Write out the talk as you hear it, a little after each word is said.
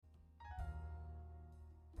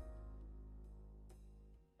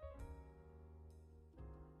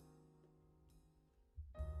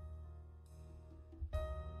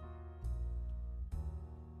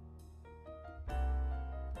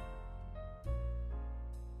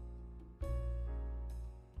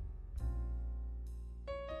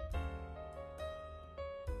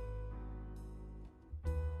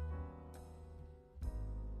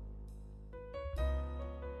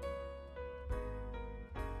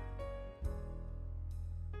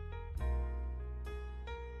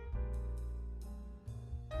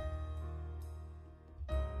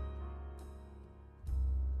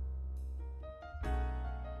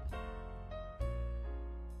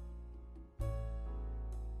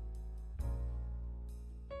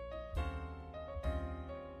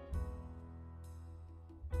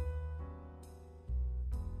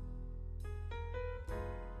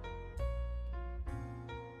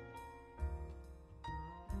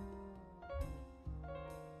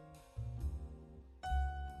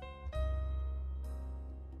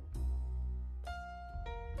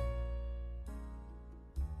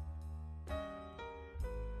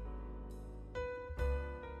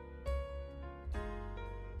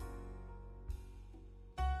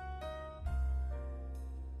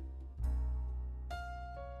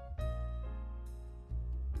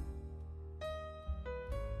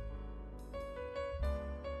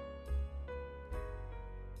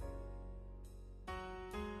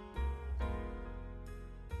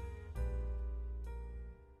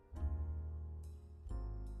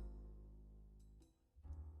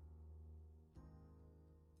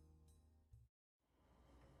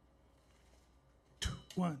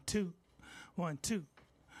1, 2, 1, 2,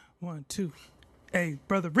 1, 2. Hey,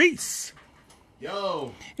 Brother Reese.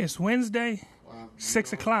 Yo. It's Wednesday,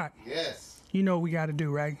 6 o'clock. Yes. You know what we got to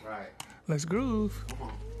do, right? Right. Let's groove. Come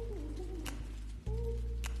on.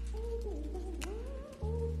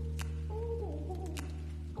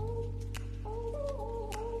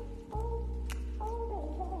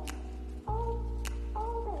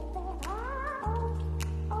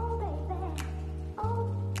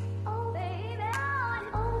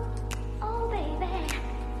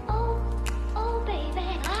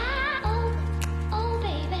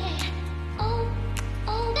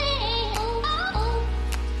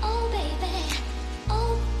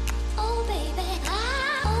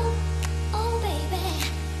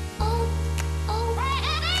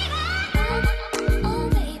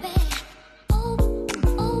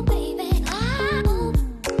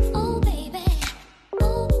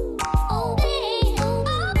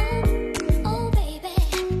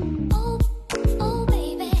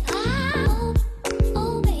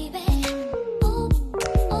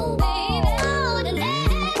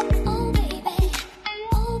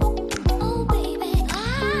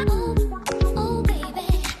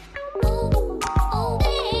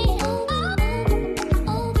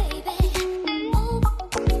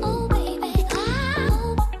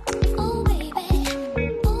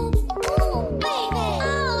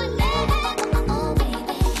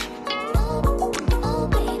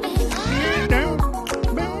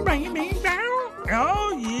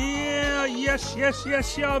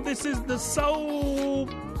 Yes, y'all. This is the Soul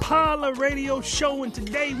Parlour radio show, and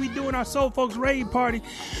today we doing our Soul Folks Raid Party.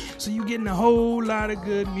 So you getting a whole lot of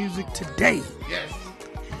good music today. Yes.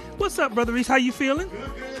 What's up, Brother Reese? How you feeling?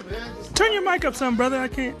 Good, man. Turn your mic up some, brother. I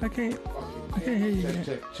can't hear you.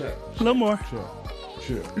 Check. A little more.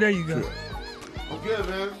 Sure. There you go. Sure. I'm good,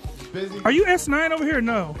 man. Busy. Are you S9 over here?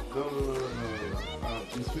 No. No.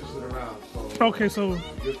 Just switched it around. Okay, so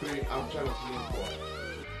you're three. I'm channel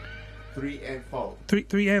 3 and 4.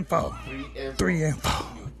 3 and 4. 3 and 4.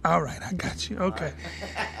 All right, I got you. Okay.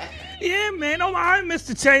 Right. Yeah, man. Oh, I'm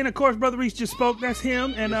Mr. Tay, and of course, Brother Reese just spoke. That's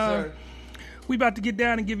him. And yes, we about to get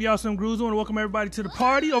down and give y'all some grooves. I want to welcome everybody to the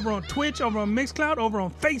party over on Twitch, over on Mixcloud, over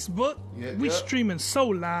on Facebook. We streaming so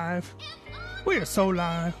live. We're so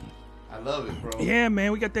live. I love it, bro. Yeah,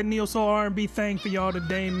 man. We got that Neo Soul R&B thing for y'all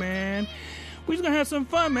today, man. We're just going to have some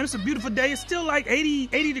fun, man. It's a beautiful day. It's still like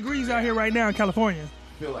 80 degrees out here right now in California.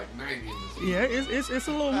 Feel like 90 in this yeah, it's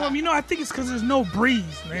a little warm. You know, I think it's because there's no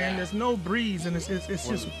breeze, man. Yeah. There's no breeze, and it's just,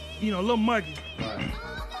 a little muggy. Right.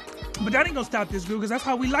 But that ain't gonna stop this groove, because that's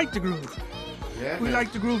how we like to groove. Yeah, we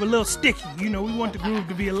like to groove a little sticky. You know, we want the groove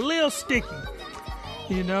to be a little sticky.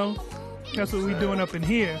 You know, that's what we're doing up in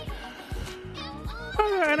here.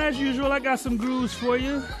 All right, and as usual, I got some grooves for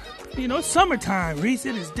you. You know, it's summertime, Reese.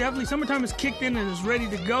 It is definitely summertime. Is kicked in and is ready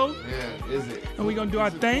to go. Yeah, is it? And we're gonna do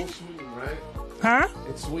our thing. Right? Huh?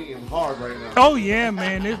 It's swinging hard right now. Oh, yeah,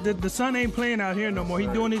 man. The sun ain't playing out here no more. He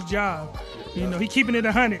doing his job. You know, he keeping it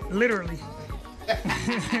 100, literally.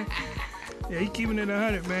 Yeah, he keeping it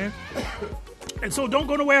 100, man. And so don't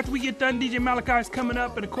go nowhere after we get done. DJ Malachi's coming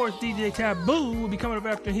up, and of course DJ Taboo will be coming up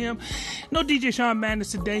after him. No DJ Sean Madness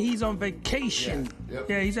today. He's on vacation.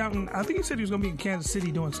 Yeah, he's out in, I think he said he was going to be in Kansas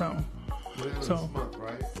City doing something. To the end of this month,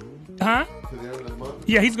 right? Huh? To the end of the month?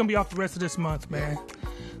 Yeah, he's going to be off the rest of this month, man.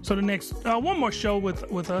 So the next, one more show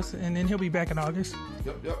with us, and then he'll be back in August.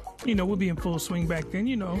 Yep. You know, we'll be in full swing back then,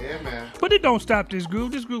 you know. Yeah, man. But it don't stop this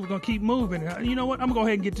groove. This groove is going to keep moving. You know what? I'm going to go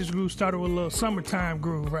ahead and get this groove started with a little summertime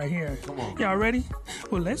groove right here. Come on. Y'all ready?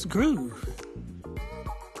 Well, let's groove.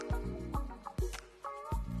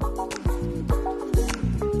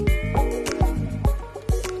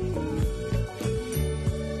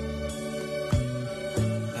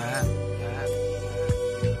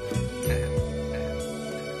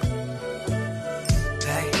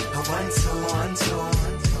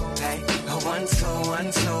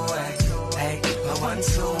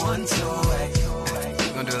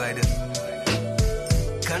 Gonna do it like this.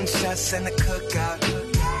 Gunshots in the cookout.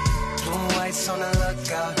 Blue and whites on the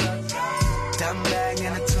lookout. Dumb bag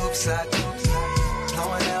in the tube sock.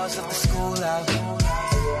 Blowing L's at the school out.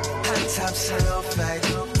 Hot tops and low fade.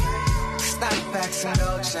 Stock backs and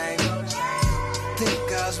gold chain. Thick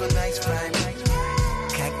girls with nice frames.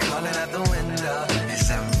 Cat calling out the window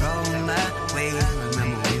as I roll my way.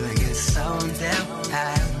 Remember we would get so damn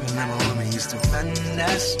high. Remember when we used to run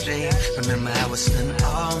the street. Remember I would spend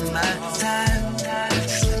all my time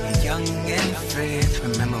slipping young and free.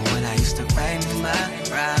 Remember when I used to write my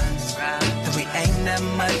rhymes. And we ain't that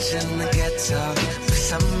much in the ghetto, but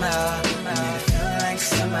somehow we made it feel like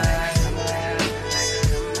summer. We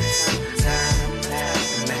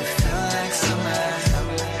made it feel like summer.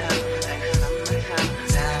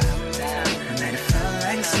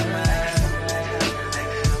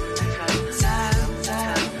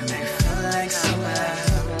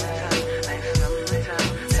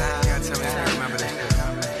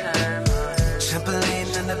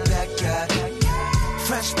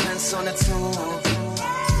 Fresh Prince on the tube.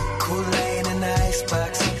 Kool-Aid in the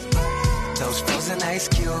icebox. Those frozen ice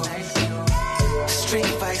cubes. Street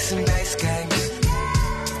fights and dice games.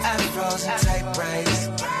 Afros and tight braids.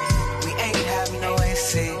 We ain't have no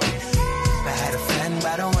AC. But had a friend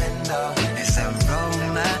by the window. As I roll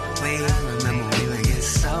my weed. Remember we would get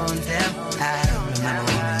so damn high.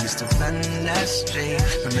 Remember when we used to run the street.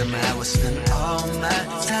 Remember I would spend all my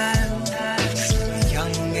time just living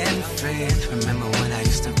young and free. Remember when I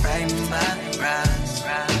used to write my rhymes.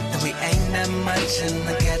 And we ain't that much in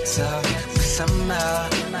the ghetto. But somehow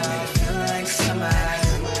I made it feel like summer.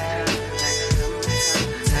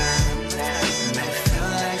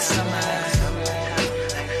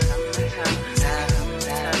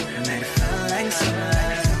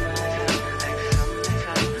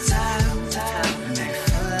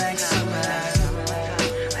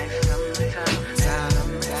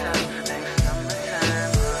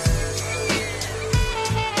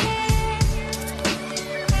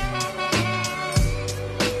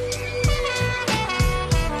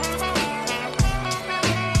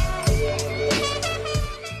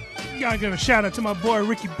 Gotta give a shout out to my boy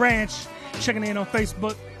Ricky Branch, checking in on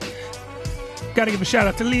Facebook. Gotta give a shout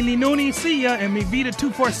out to Lily Nooney, see ya, and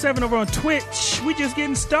McVita247 over on Twitch. We just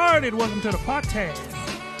getting started. Welcome to the podcast.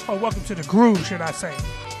 Or welcome to the groove, should I say.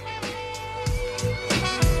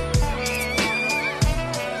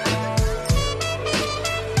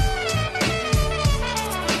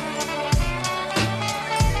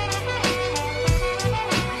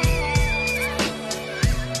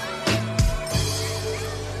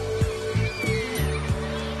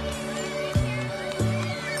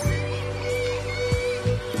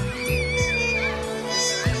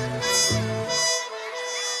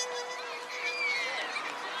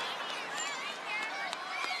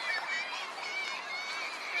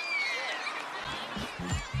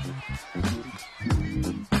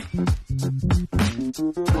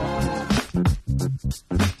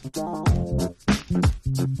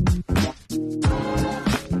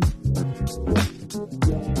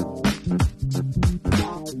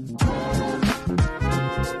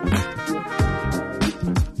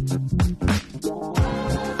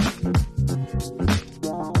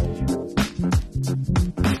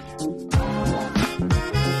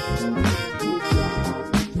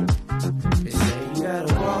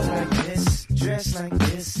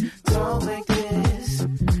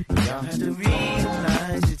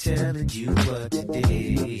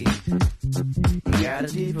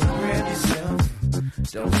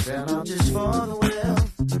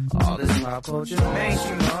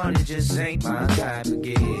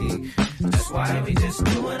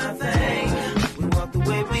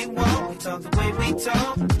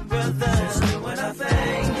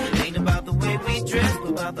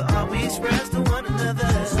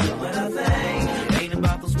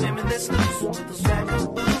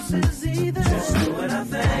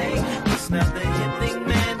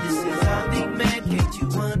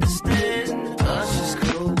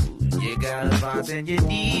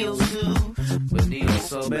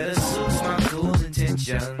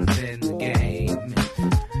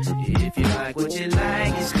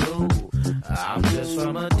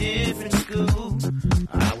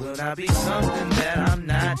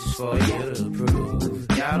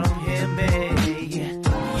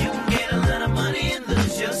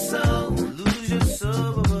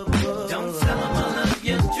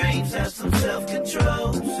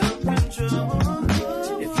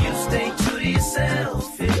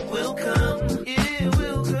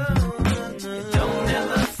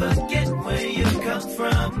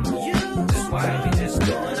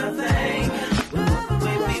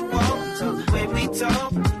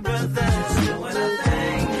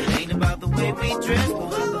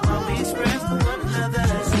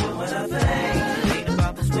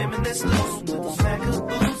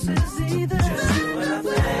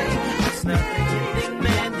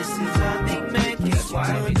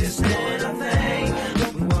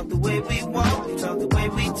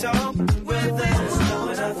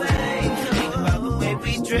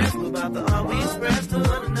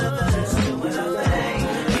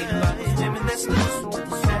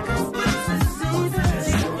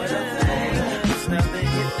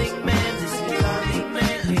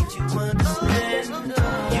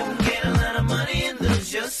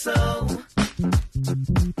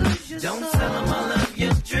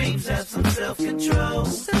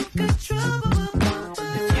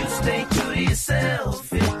 If you stay true to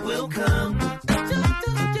yourself, it will come.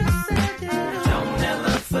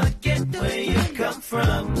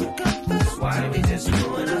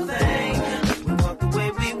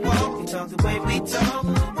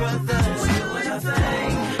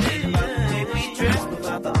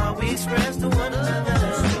 express to one another.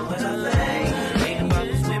 Just do what I like. Ain't about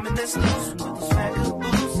those women that's loose with those fat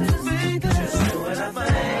cabooses. Just do what I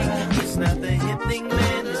like. It's not the hip thing,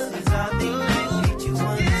 man. This is our thing, man. Can't you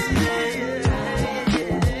understand?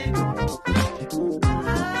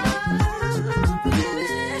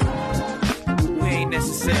 We ain't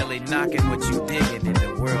necessarily knocking what you digging in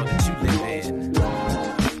the world that you live in,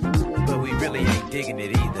 but we really ain't digging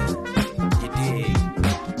it either. You dig?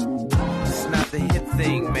 It's not the hip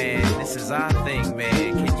thing, man. This is our thing,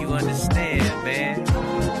 man. Can you understand, man?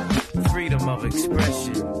 Freedom of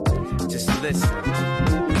expression. Just listen.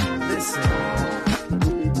 Listen.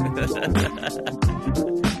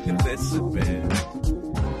 Listen, man.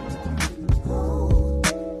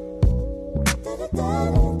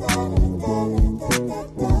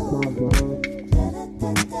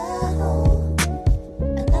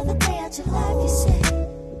 Another day out your life, you say.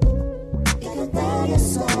 You can bury your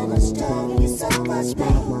soul, much joy, and so much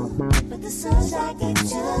pain. But the sunshine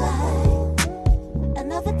gives you life.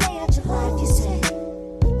 Another day out your life, you say.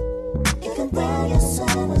 You can bury your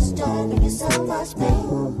soul, much joy, and so much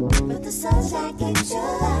pain. But the sunshine gives you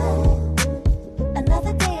life.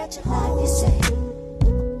 Another day out your life, you say.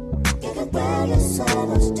 You can bury your soul,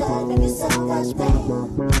 much joy, and so much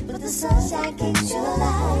pain. But the sunshine gives you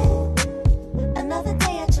life. Another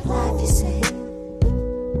day at your life, you say.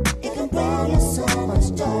 You can bear your so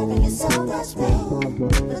much joy and so much pain,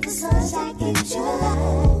 but the sunshine gives you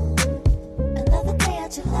life. Another day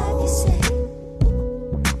at your life, you say.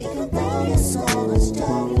 You can bear your so much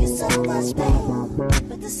joy and so much pain,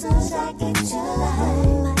 but the sunshine gives you life. Who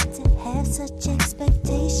am I to have such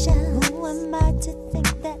expectations? Who am I to think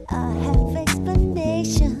that I have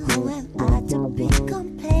explanation? Who am I to be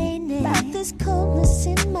complaining about this coldness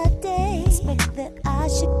in my day? Expect that I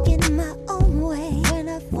should get my own way when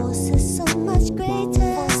our force is so much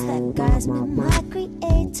greater. Force that guides me, my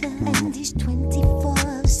creator. And these 24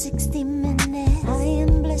 of 60 minutes, I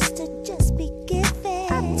am blessed to just be given.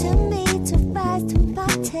 Up to me to rise to my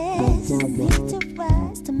test. Up to me to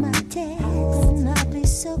rise to my test. And I'll be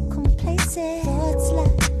so complacent. Thoughts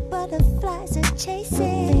like butterflies are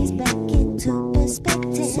chasing. Things back into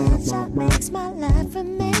perspective. Sunshine makes my life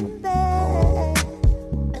remember.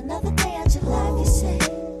 Another day out your life, you say.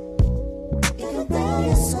 You can bear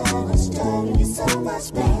your so much joy and so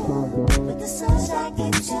much pain, but the sunshine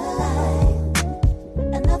gives you life.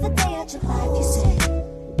 Another day out your life, you say.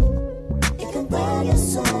 You can bear your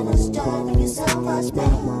so much joy and so much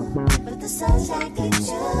pain, but the sunshine gives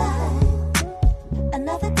you life.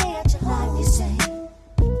 Another day out your life, you say.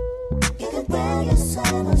 You can bear your so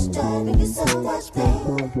much joy and so much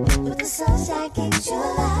pain, but the sunshine gives you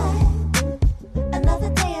life. Another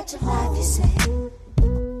day at your life, you say.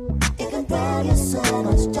 You can bear your so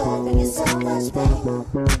much joy and so much pain,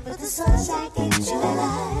 but the sunshine gives you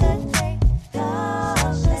life.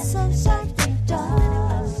 God, the sunshine gives you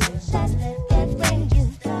life. Let it bring you.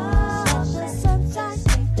 God, the sunshine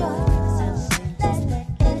gives you life. Let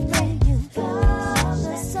it bring you. God,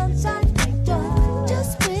 the sunshine gives you life.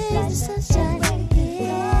 Just breathe the sunshine.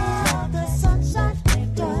 God, the sunshine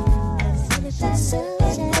gives you life. The sunshine.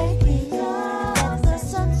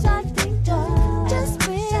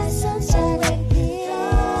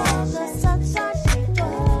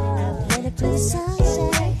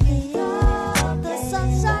 Sunshine.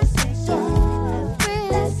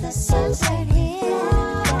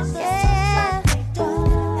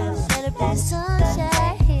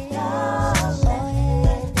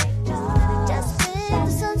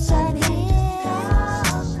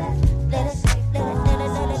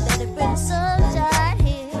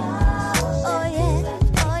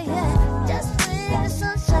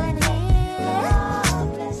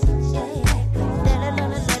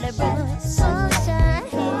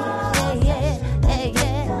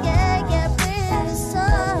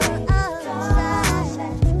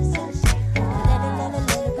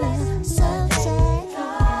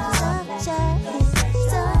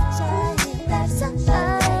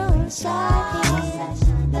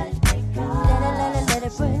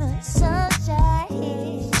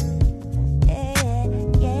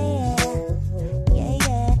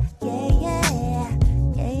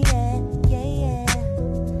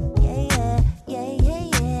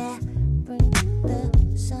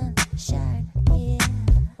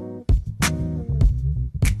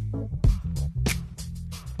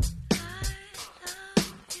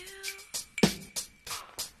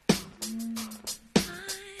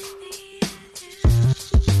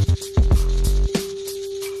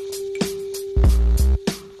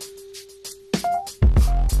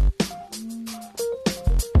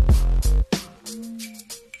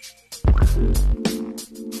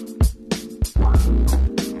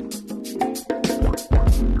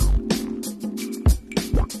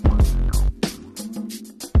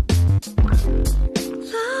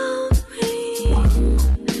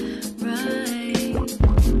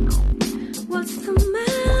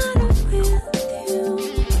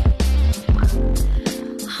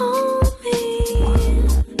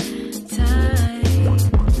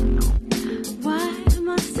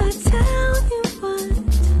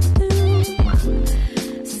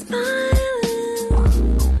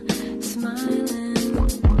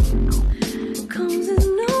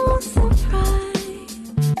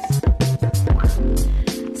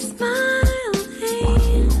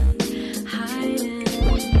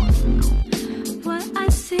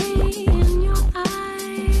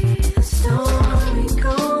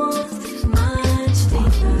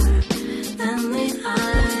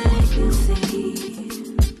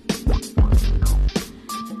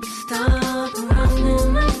 stop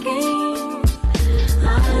running my game.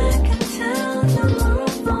 I can tell you more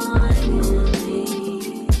finding me.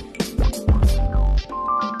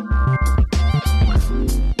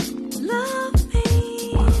 Love me,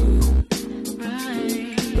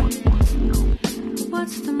 right?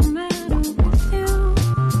 What's the matter with you?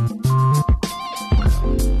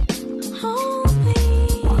 Hold me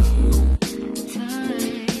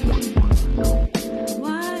tight.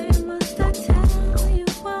 Why must I tell you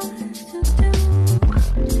what to do?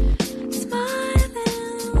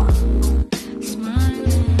 Smiling,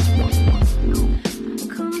 smiling,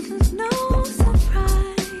 'cause there's no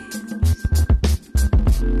surprise.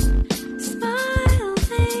 Smiling,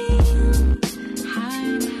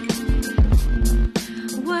 hiding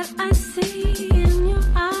what I see in your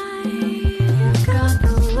eyes. You got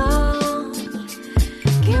the love,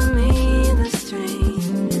 give me the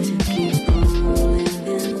strength to keep on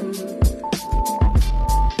living.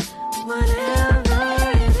 Whatever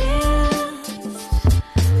it is,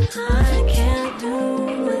 I can't do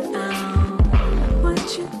without what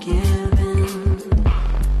you're giving.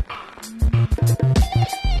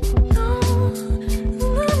 No,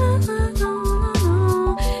 no, no, no,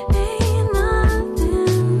 no, ain't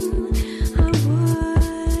nothing I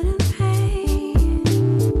wouldn't pay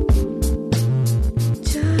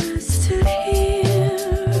just to hear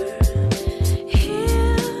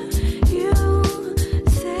you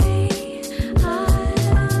say I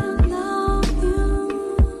love you.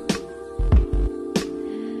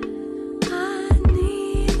 I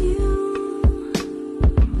need you.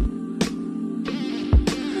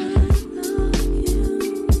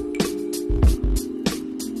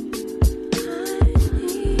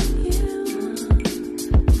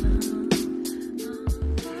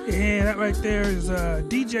 Yeah, that right there is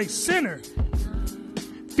DJ Center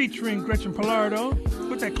featuring Gretchen Parlour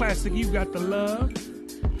with that classic "You Got the Love."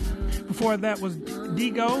 Before that was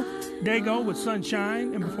Dago with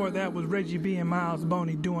Sunshine, and before that was Reggie B and Miles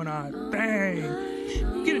Boney doing our thing.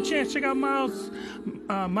 You get a chance, check out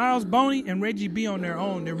Miles Boney and Reggie B on their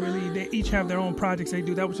own. They each have their own projects they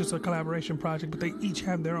do. That was just a collaboration project, but they each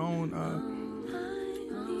have their own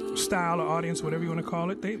style or audience, whatever you want to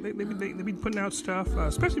call it. They be putting out stuff,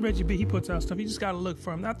 especially Reggie B. He puts out stuff. You just got to look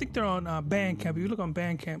for him. I think they're on Bandcamp. If you look on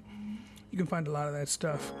Bandcamp, you can find a lot of that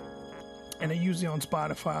stuff. And they're usually on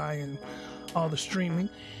Spotify and all the streaming.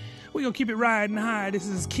 We're going to keep it riding high. This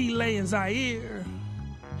is Keeley and Zaire.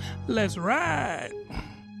 Let's ride.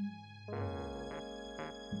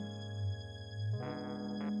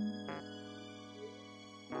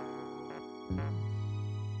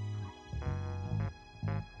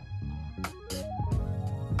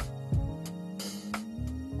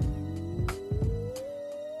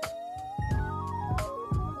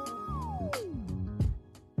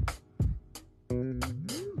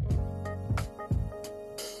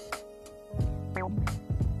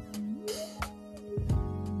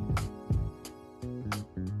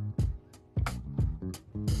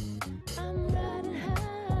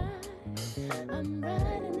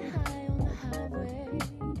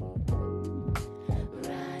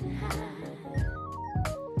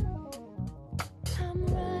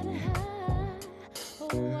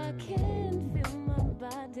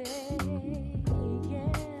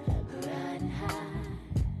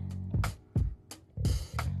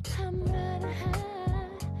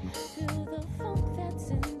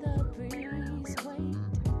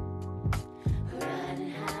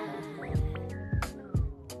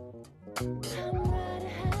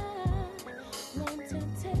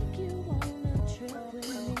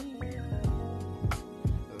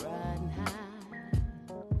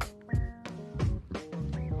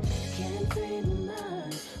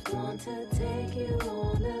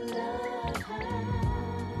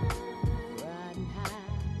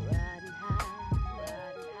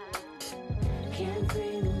 Can't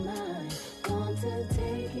free my mind.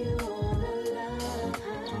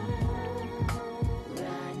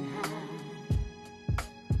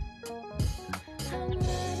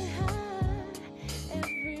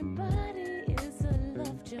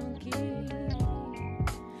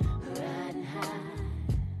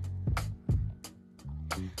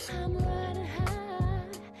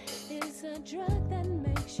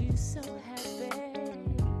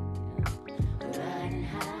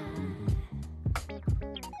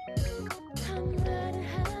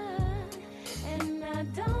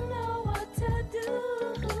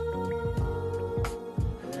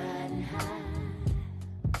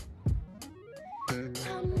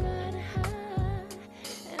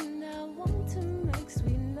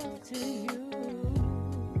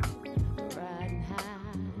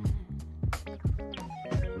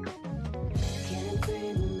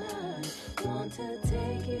 to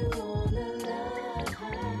take you on a love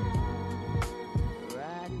high,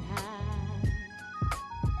 riding high.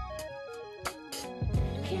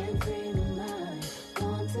 Can't free my mind,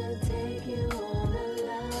 want to take you on a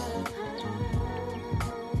love high,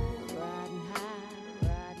 riding high,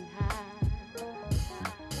 riding high.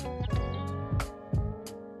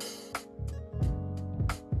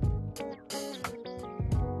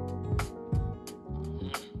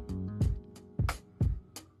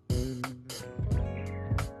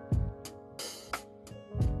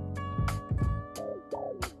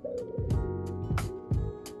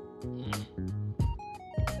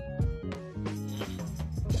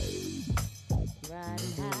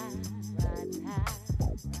 Riding high, riding high,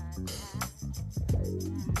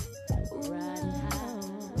 riding high,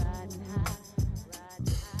 riding high,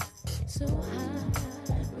 so high,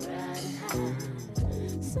 riding high,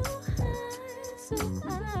 so high, so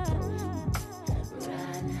high,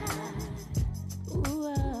 riding high, ooh,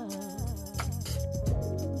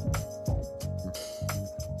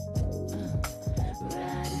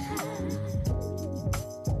 riding high.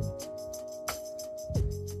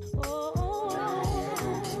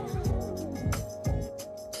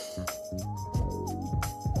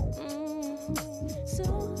 So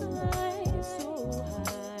high, so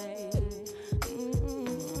high.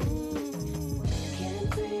 Can't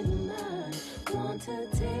free my mind, want to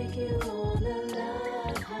take you on a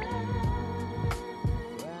love high,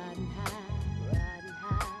 riding high, riding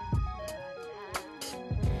high.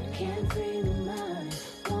 Can't free my mind,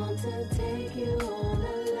 want to take you on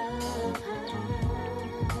a love high,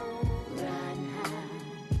 riding high.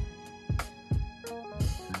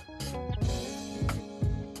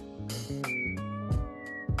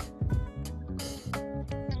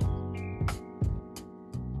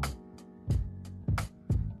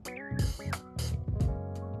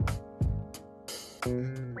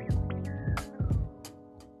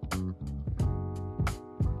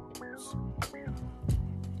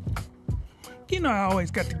 You know, I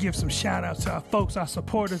always got to give some shout outs to our folks, our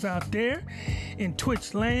supporters out there in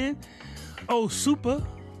Twitch land. Oh, super.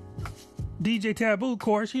 DJ Taboo, of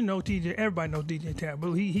course, you know TJ. Everybody knows DJ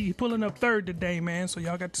Taboo. He pulling up third today, man. So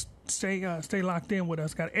y'all got to stay locked in with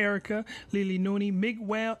us. Got Erica, Lily Nooney,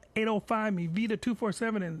 Miguel 805, me Vita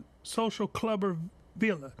 247, and Social Clubber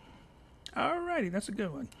Villa. Alrighty, that's a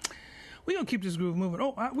good one. We gonna keep this groove moving.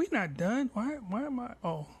 Oh, we not done. Why am I?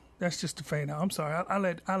 Oh, that's just a fade out. I'm sorry. I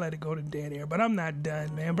let it go to dead air, but I'm not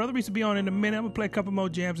done, man. Brother Reese will be on in a minute. I'm gonna play a couple more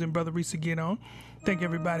jams and Brother Reese will get on. Thank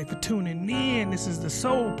everybody for tuning in. This is the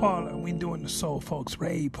Soul Parlour. We doing the Soul Folks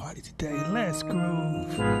Rave Party today. Let's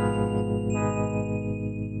groove.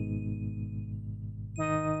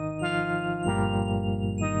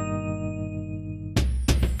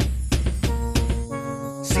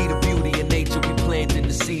 See the beauty in nature we planted,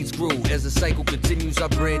 the seeds grew. As the cycle continues, I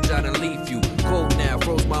branch out and leave you. Cold now,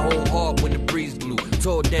 froze my whole heart when the breeze blew.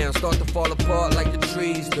 Tore down, start to fall apart like the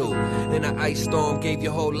trees do. Then an ice storm gave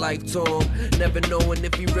your whole life to him. Never knowing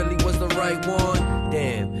if he really was the right one.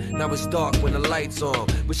 Damn, now it's dark when the light's on.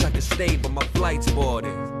 Wish I could stay, but my flight's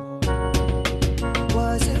boarded.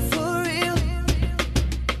 Was it for real?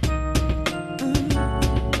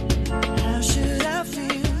 How should I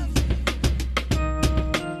feel?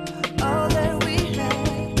 All that we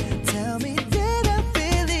had. Tell me, did I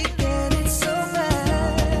really get it so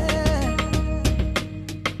bad?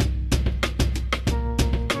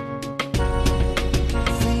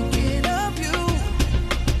 Thinking of you,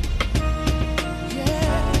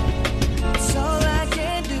 yeah, it's all I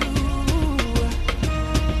can do.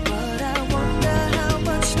 But I wonder how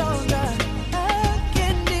much longer I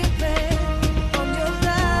can depend on your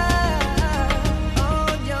love,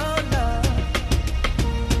 on your love.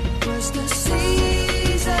 Was the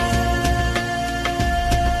season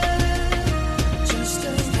just a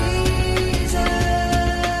reason?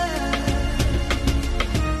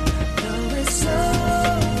 Though it's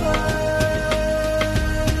over,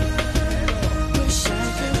 wish I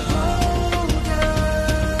could hold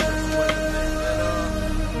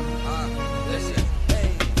Listen,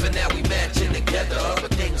 for now we matching together,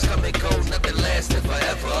 but things come and go, nothing lasting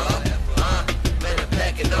forever. Man, I'm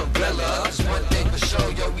packing umbrellas. One thing for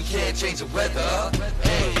sure, yo, we can't change the weather.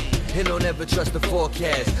 Hey, and don't ever trust the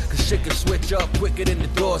forecast, cause shit can switch up quicker than the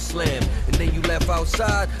door slam. And then you left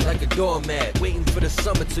outside like a doormat, waiting for the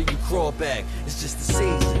summer till you crawl back. It's just the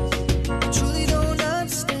season. I truly don't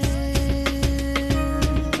understand.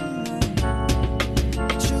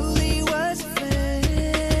 Truly was a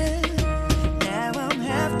fan. Now I'm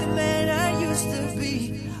half the man I used to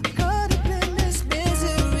be. Caught up in this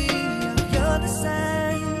misery of your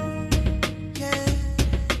design. Yeah,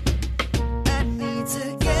 I need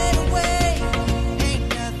to get away.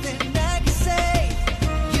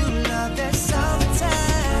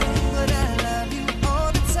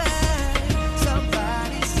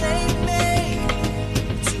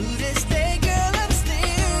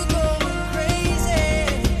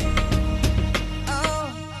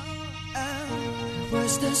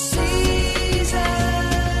 the season.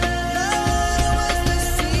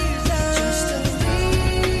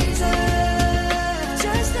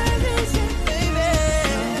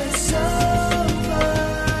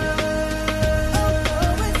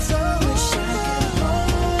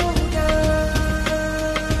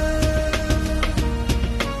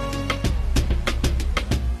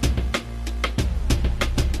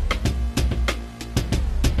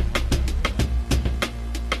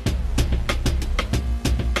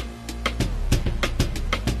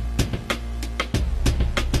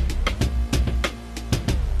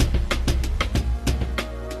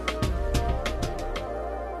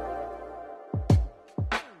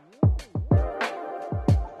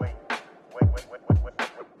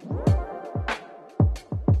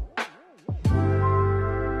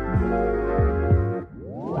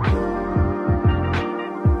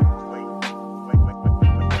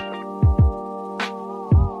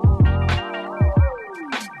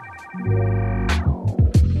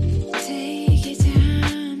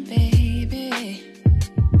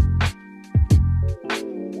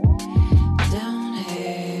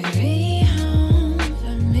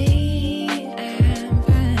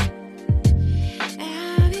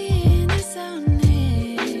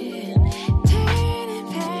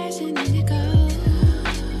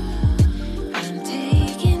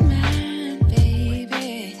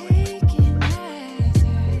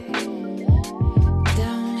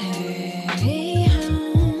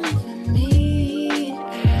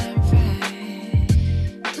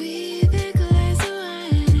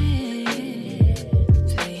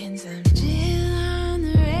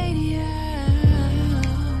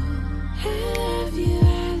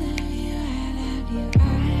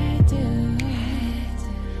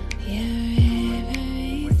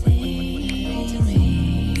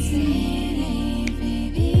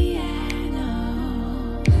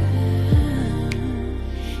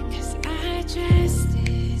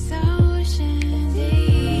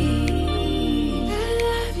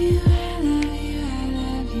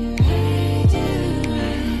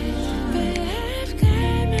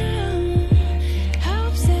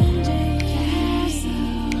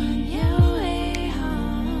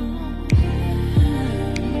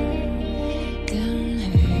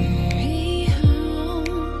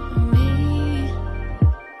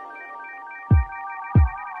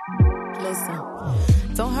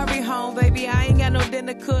 Don't hurry home, baby, I ain't got no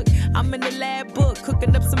dinner cook. I'm in the lab book,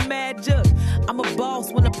 cooking up some magic. I'm a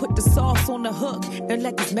boss when I put the sauce on the hook. They're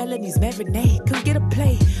like these melodies marinade, come get a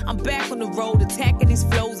play. I'm back on the road, attacking these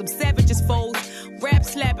flows. I'm savage as foes, rap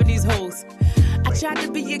slapping these hoes. I tried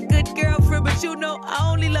to be a good girlfriend, but you know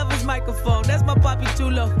I only love his microphone. That's my papi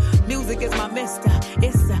chulo. Music is my mister.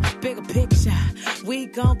 It's a bigger picture. We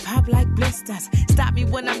gon' pop like blisters. Stop me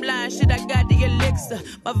when I'm lying, shit, I got the elixir.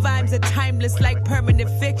 My vibes are timeless like permanent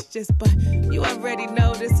fixtures. But you already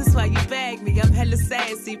know this is why you bag me. I'm hella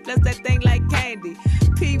sassy, plus that thing like candy.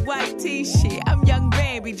 PYT shit, I'm young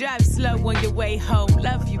baby. Drive slow on your way home.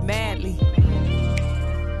 Love you madly.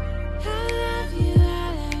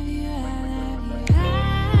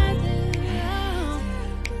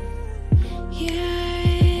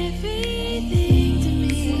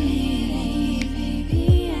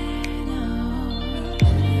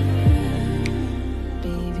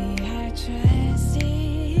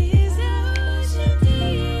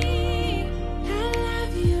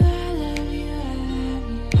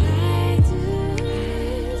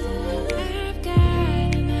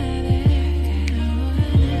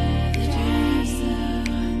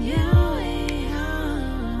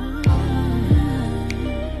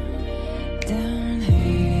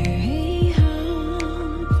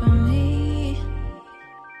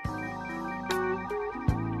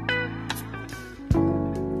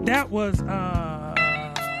 That was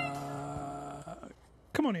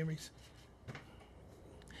come on, Reese.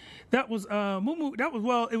 That was Moo. That was,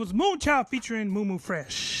 well, it was Moonchild featuring Moo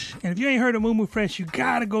Fresh. And if you ain't heard of Moo Fresh, you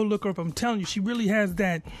gotta go look her up. I'm telling you, she really has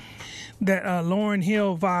that Lauryn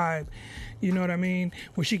Hill vibe. You know what I mean?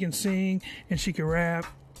 Where she can sing and she can rap.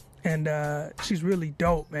 And she's really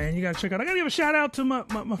dope, man. You gotta check out. I gotta give a shout out to my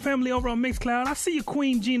family over on Mixcloud. I see you,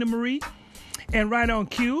 Queen Gina Marie. And right on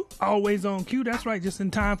cue, always on cue. That's right, just in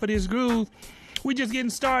time for this groove. We just getting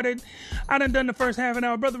started. I done the first half an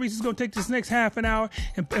hour. Brother Reese is going to take this next half an hour.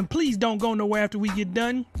 And please don't go nowhere after we get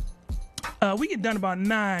done. We get done about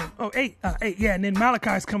 8. Yeah, and then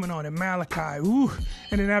Malachi's coming on. And Malachi, ooh.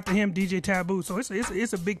 And then after him, DJ Taboo. So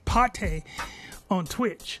it's a big party on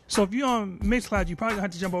Twitch. So if you're on Mixcloud, you probably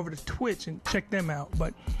have to jump over to Twitch and check them out.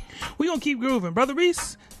 But we're going to keep grooving. Brother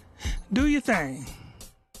Reese, do your thing.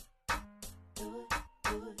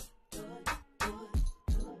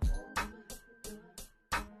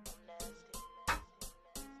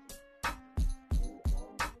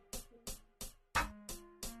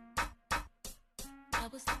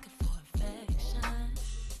 was looking for affection,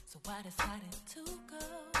 so I decided to go.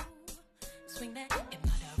 Swing that in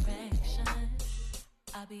my direction,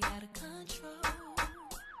 I'll be out of control.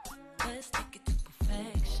 Let's take it to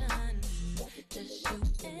perfection, just you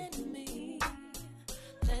and me.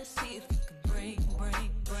 Let's see if you can bring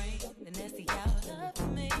the nasty out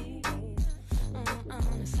of me.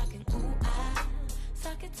 Sucking, ooh,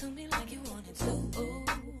 suck it to me like you wanted to. Ooh,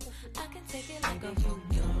 I can take it like a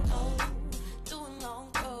yo-yo. Doing long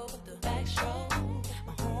throw with the backstroke.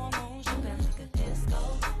 My hormones shooting like a disco.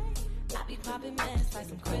 I be popping mess like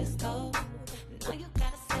some Crisco. Now you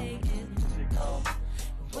gotta say it, go.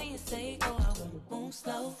 When you say go, I won't move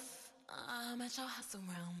slow. I'm at your house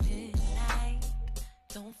around midnight.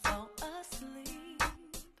 Don't fall asleep.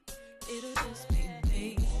 It'll just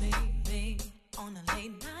be me on a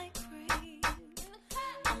late night creep.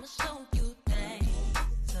 I'ma show you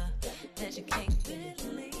things that you can't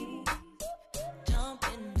believe. Jump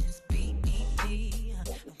in this beat,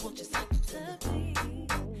 and won't you suck it to me?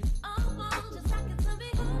 Oh, won't you suck it to me?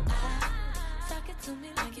 Ooh, suck it to me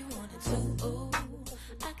like you wanted to. Ooh,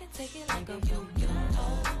 I can take it like a yo-yo.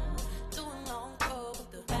 Doing long throw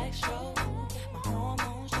with the backstroke. My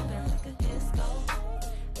hormones shooting like a disco.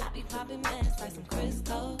 I be popping mess like some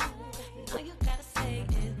Crisco. Now you gotta say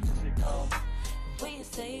it, go. When you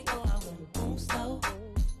say go, I won't move slow.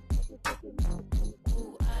 Ooh,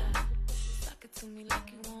 suck it to me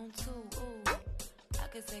like you want to. Ooh, I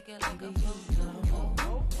can take it like a yo-yo.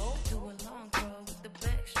 Do a long throw with the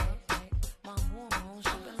backstroke. My hormones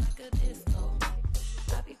shooting like a disco.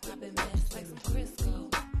 I be popping mess like some Crisco.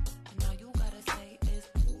 And now you gotta say is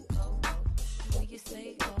go. When you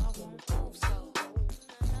say go, I won't move slow.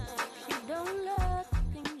 You don't love the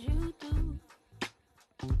things you do,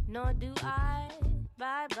 nor do I.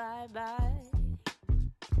 Bye.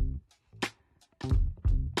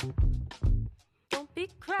 Don't be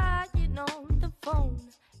crying on the phone,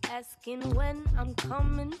 asking when I'm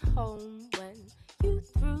coming home, when you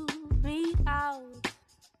threw me out.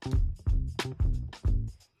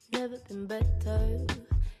 Never been better,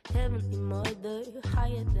 heavenly mother,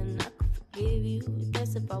 higher than I could forgive you.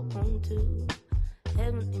 That's if I want to.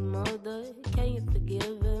 Heavenly mother, can you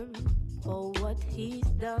forgive him for what he's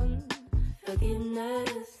done?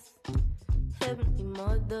 Forgiveness. Heavenly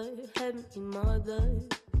mother,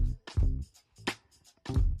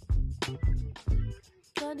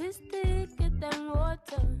 God is thicker than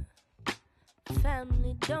water.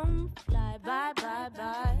 Family don't fly.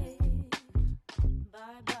 Bye.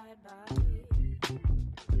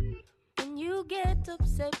 When you get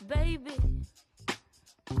upset, baby,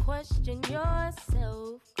 question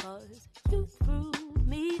yourself, 'cause you threw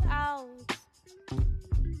me out.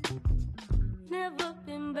 Never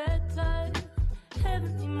been better.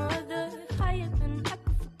 Heavenly mother, higher than I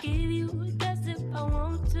could forgive you. That's if I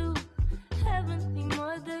want to. Heavenly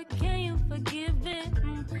mother, can you forgive it?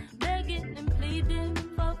 Begging and pleading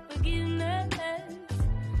for forgiveness.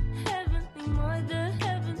 Heavenly mother,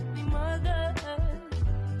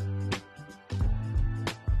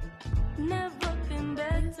 never been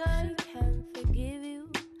better. Can't forgive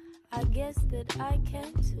you, I guess that I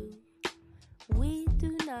can too. We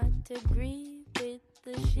do not agree with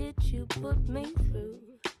the shit you put me through.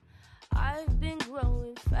 I've been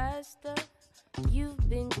growing faster, you've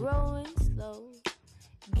been growing slow.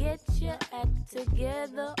 Get your act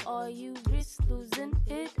together or you risk losing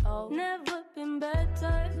it all. Never been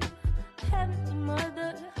better. Heavenly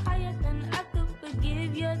mother, higher than I could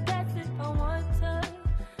forgive you. That's if I want to.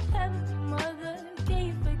 Heavenly mother, can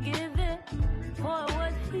you forgive him for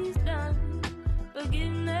what he's done?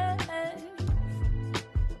 Forgiveness.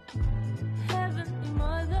 Heavenly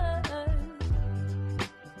mother,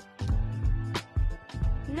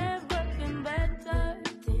 never been better.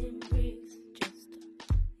 10 bricks just to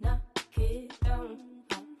knock it down.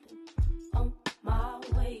 I've been on my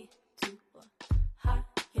way to a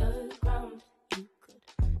higher ground. You could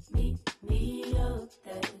meet me up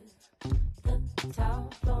there, the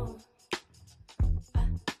top floor. I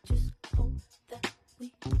just hope that we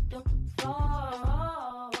don't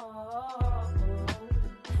fall.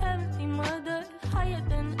 Heavenly mother, higher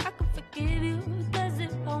than I could forgive you. Does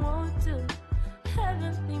if I want to.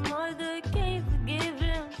 Heavenly mother, can you forgive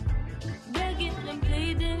him? Begging and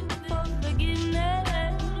pleading for forgiveness.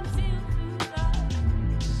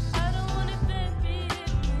 I don't want it, baby.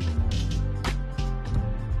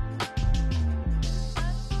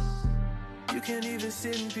 You can't even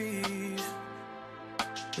sit in peace,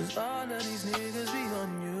 'cause all of these niggas be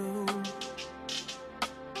on you.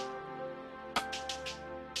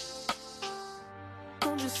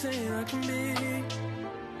 I'm just saying I can be,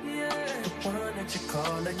 yeah. one that you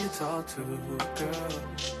call and you talk to, girl.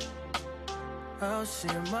 I'll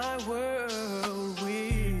share my world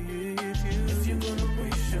with you. If you're gonna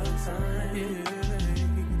waste your time, then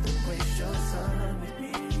waste your time with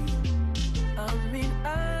me. I mean,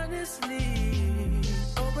 honestly,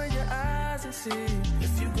 open your eyes and see.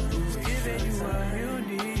 If you're gonna waste your time, what you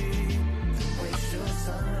need, then waste your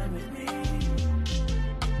time with me.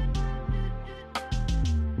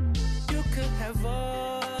 You could have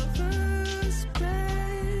all the space,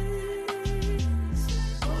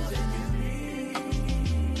 all that you need.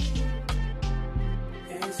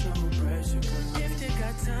 There's no pressure, girl. If you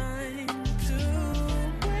got time to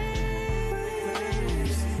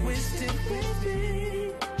waste it with me.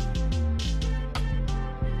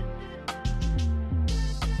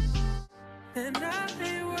 And I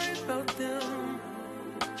ain't worried about them.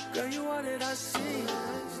 Girl, you all that I see.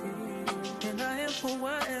 And I am who I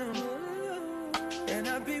am. And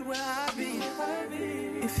I be where I be.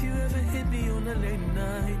 If you ever hit me on a late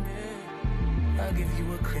night, I'll give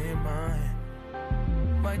you a clear mind.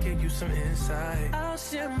 Might give you some insight. I'll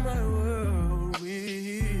share my world with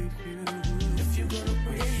you. If you're gonna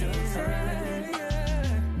waste your time,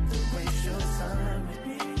 waste your time with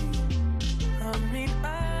me. I mean,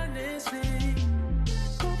 honestly,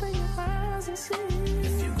 open your eyes and see.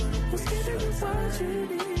 If you're gonna waste your time, you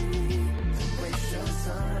need, waste your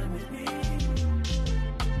time with me.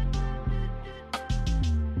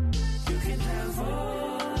 You can have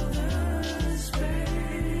all the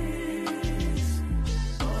space,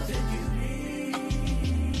 all that you need.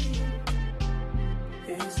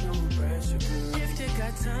 There's no pressure, girl. If you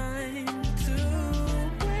got time to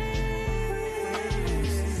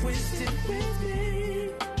waste it with me.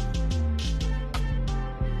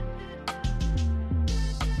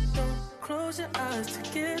 Don't close your eyes to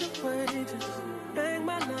get away. Just bang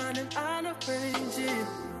my line and I'll arrange it.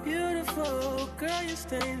 Beautiful, girl, you're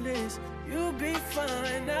stainless. You'll be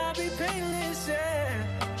fine, I'll be painless, yeah.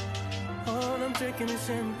 All I'm drinking is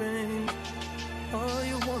champagne. All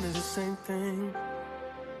you want is the same thing.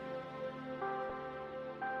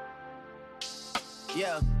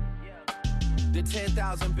 Yeah. The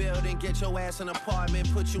 10,000 building, get your ass an apartment,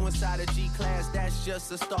 put you inside a G-class, that's just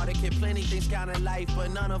a starter kit. Plenty things count in life, but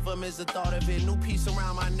none of them is the thought of it. New piece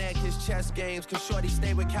around my neck, his chess games, cause shorty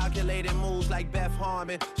stay with calculated moves like Beth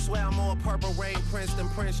Harmon. Swear I'm more Purple Rain Prince than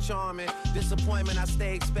Prince Charming. Disappointment I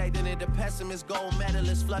stay expecting it, the pessimist, gold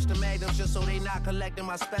medalist, flush the magnums just so they not collecting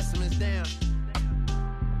my specimens, damn.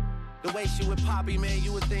 The way she with Poppy, man,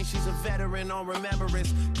 you would think she's a veteran on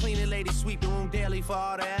remembrance. Cleaning lady, sweep the room daily for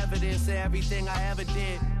all the evidence of everything I ever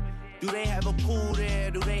did. Do they have a pool there?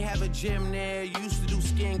 Do they have a gym there? You used to do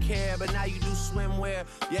skincare, but now you do swimwear.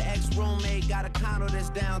 Your ex-roommate got a condo that's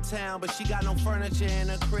downtown, but she got no furniture in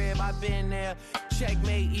her crib. I've been there.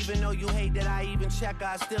 Checkmate, even though you hate that I even check her,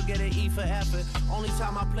 I still get an E for effort. Only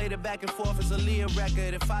time I played it back and forth is a Leah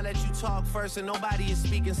record. If I let you talk first and nobody is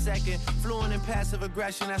speaking second. Fluent in passive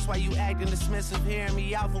aggression, that's why you acting dismissive. Hearing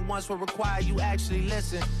me out for once will require you actually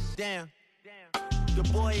listen. Damn. The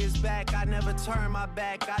boy is back, I never turn my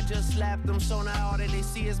back. I just slapped them, so now all that they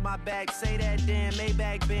see is my back. Say that damn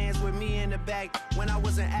Maybach Benz with me in the back. When I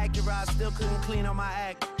wasn't accurate, I still couldn't clean on my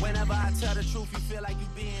act. Whenever I tell the truth, you feel like you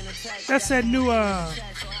being attacked. That's that new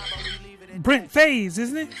Brent Faze,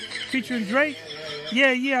 isn't it? Featuring Drake.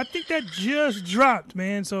 Yeah, I think that just dropped,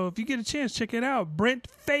 man. So if you get a chance, check it out. Brent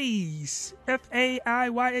Faze,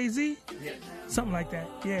 F-A-I-Y-A-Z, something like that.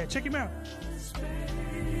 Yeah, check him out.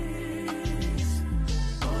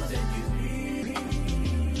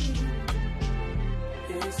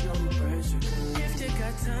 If you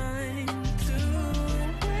got time to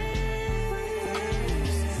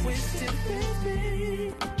waste it with me.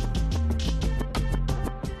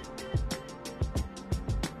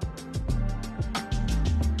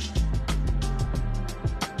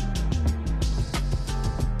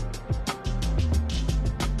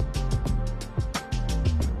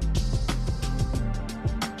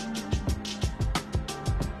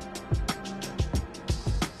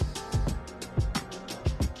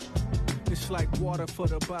 Like water for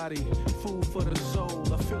the body, food for the soul,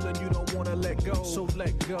 a feeling you don't want to let go, so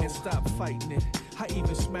let go and stop fighting it. I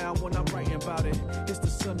even smile when I'm writing about it. It's the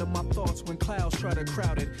sun of my thoughts when clouds try to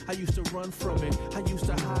crowd it. I used to run from it, I used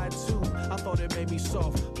to hide too. I thought it made me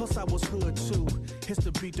soft, plus I was hood too. It's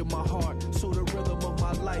the beat of my heart, so the rhythm of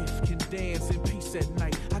my life can dance in peace at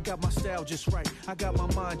night. I got my style just right, I got my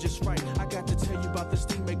mind just right. I got to tell you about this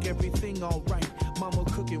thing, make everything alright. Mama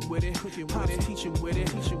cooking with it, Pops teaching with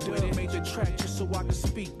it, made the track track just so I can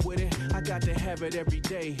speak with it. I got to have it every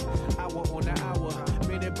day, hour on the hour,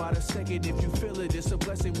 minute by the second. If you feel it, it's a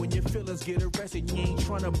blessing. When your feelings get arrested, you ain't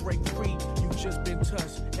trying to break free. You just been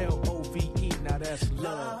touched. L-O-V-E, now that's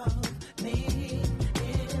love. Me in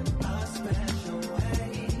a special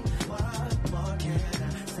way. What more can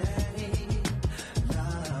I say?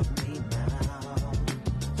 Love me now.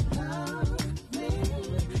 Love me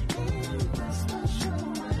in a special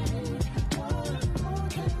way. What more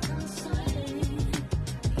can I say?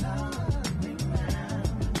 Love me now.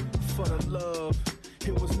 For the love,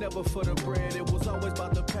 it was never for the bread. It was always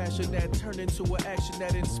about the passion that turned into an action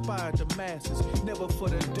that inspired the masses. Never for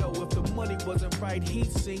the dough. If the money wasn't right,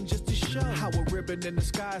 he'd sing just to show how a ribbon in the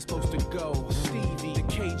sky is supposed to go. Stevie, the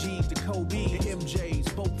KGs, the Kobe, the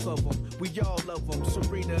MJs, both of them. We all love them.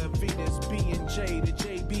 Serena and Venus, B and J, the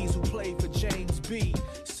JBs who played for James B.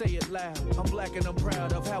 Say it loud. I'm black and I'm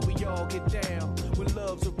proud of how we all get down when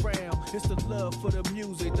love's around. It's the love for the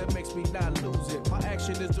music that makes me not lose it. My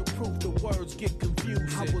action is the proof. The words get confusing.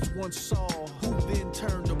 I was once Saul, who then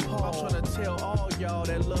turned to Paul. I'm trying to tell all y'all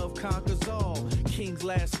that love conquers all. King's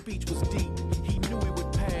last speech was deep. He knew it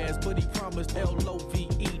would pass, but he promised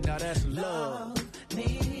L-O-V-E. Now that's love.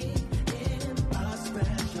 Me in a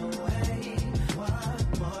special way.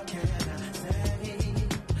 What more can I say?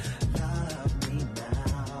 Love me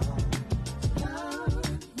now. Love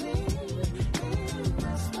me in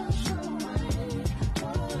a special way.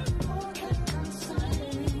 What more can I say?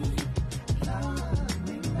 Love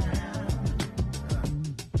me now.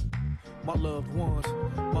 My loved ones,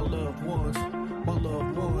 my loved ones, my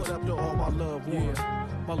loved ones. What up to all my loved ones?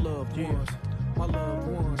 My loved ones, my loved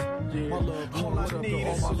ones, my loved ones. What up to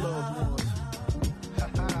all my loved ones?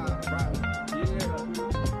 Right, yeah.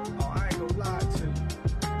 Oh, I ain't gonna lie to you.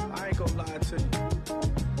 I ain't gonna lie to you.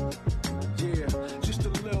 Yeah, just a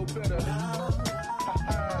little bit of.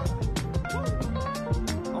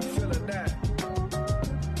 I'm feeling that.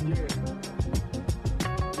 Yeah,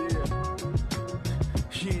 yeah,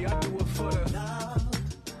 yeah. I do it for the.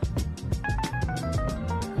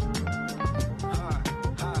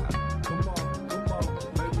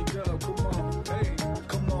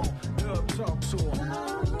 Talk to him.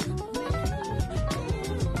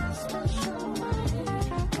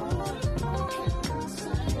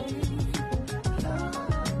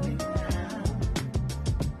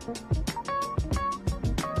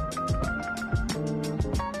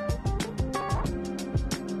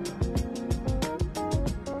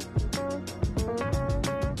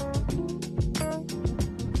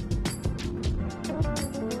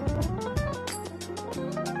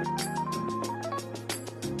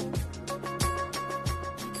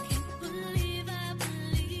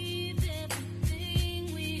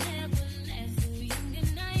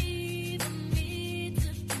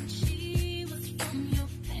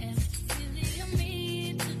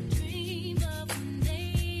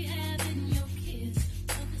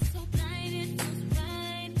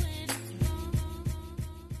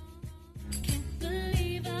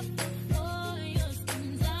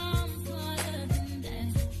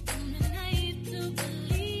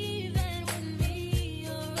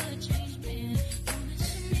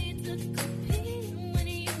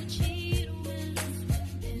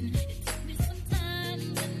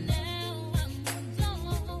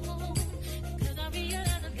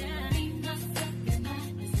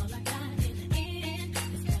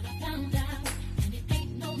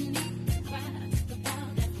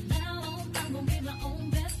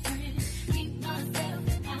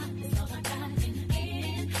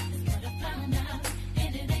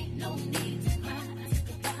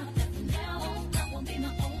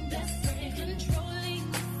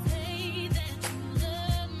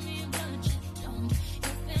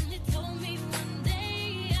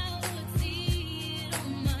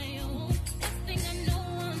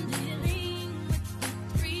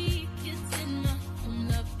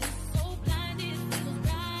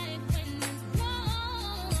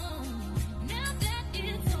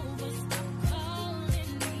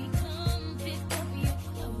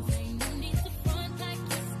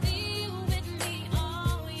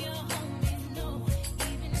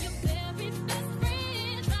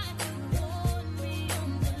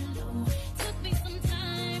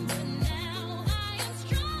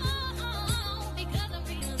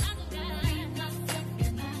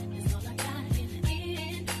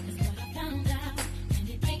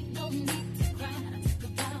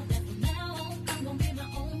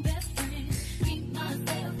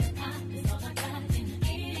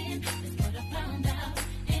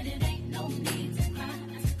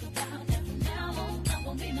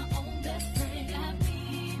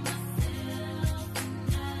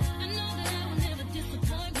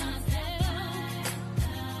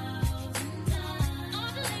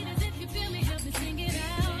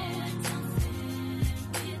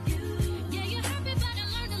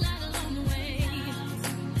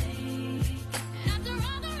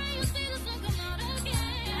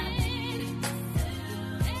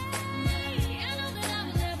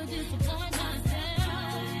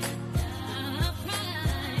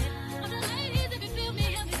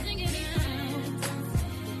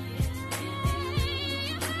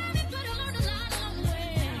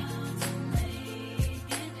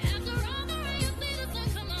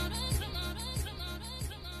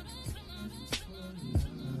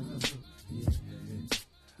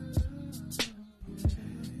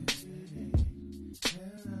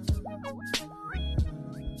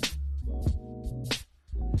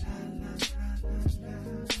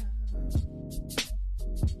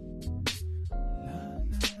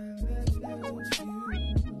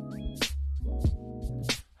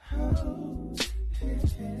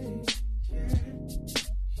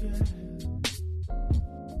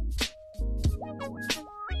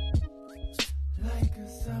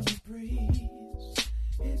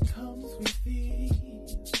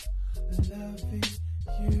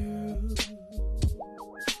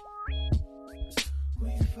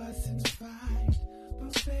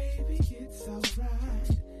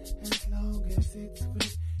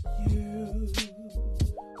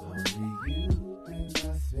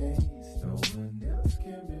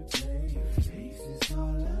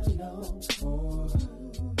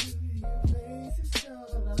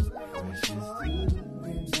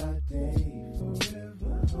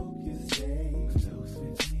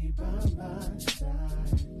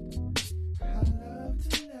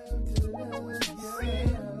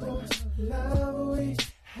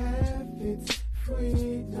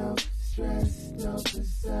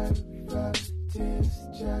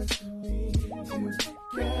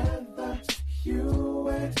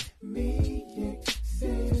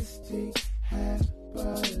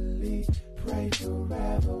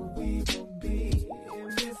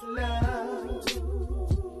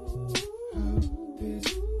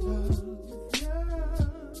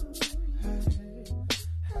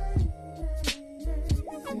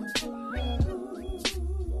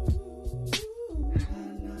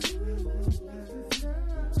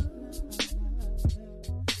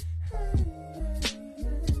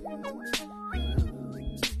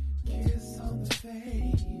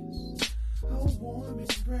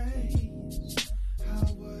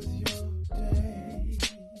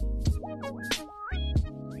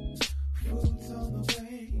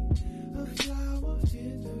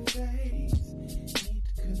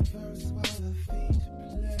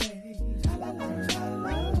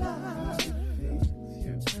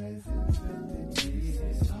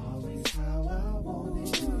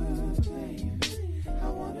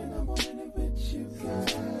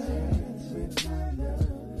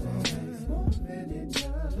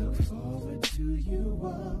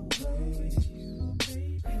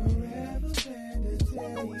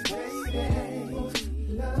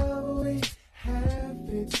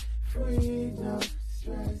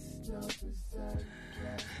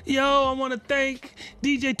 Yo, I want to thank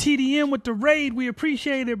DJ TDM with the raid. We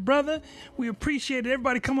appreciate it, brother. We appreciate it.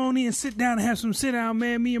 Everybody come on in and sit down and have some sit down,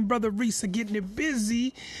 man. Me and Brother Reese are getting it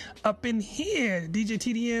busy up in here. DJ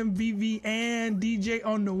TDM, VV, and DJ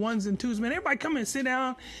on the ones and twos, man. Everybody come in, sit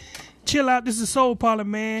down, chill out. This is Soul Parlour,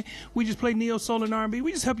 man. We just play Neo Soul and R&B.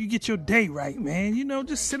 We just help you get your day right, man. You know,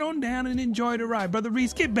 just sit on down and enjoy the ride. Brother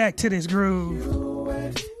Reese, get back to this groove. You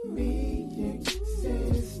and me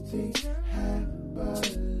existing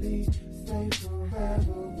happily, stay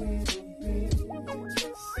forever with me.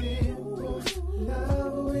 Simple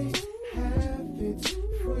love, we have it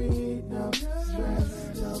free, no stress,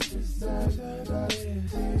 no desire, but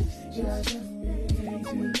it's just me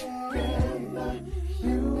together.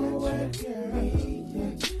 You and me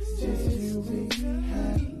existing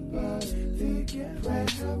happily,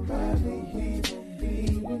 forever we will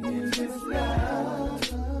be in this love.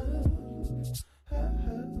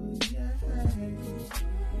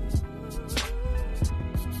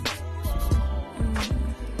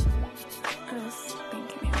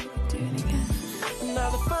 Now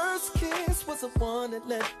the first kiss was the one that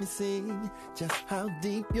let me see just how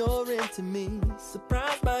deep you're into me.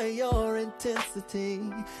 Surprised by your intensity,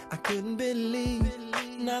 I couldn't believe.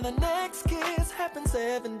 Now the next kiss happened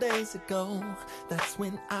 7 days ago. That's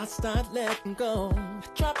when I start letting go.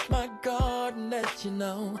 Dropped my guard and let you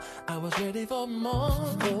know I was ready for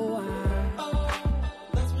more.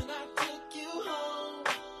 That's when I took you home.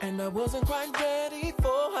 And I wasn't quite ready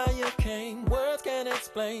for how you came. Words can't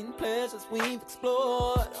explain pleasures we've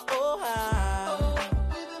explored.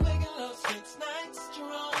 We've been making love 6 nights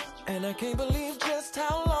strong. And I can't believe just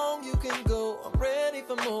how long you can go. I'm ready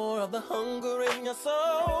for more of the hunger in your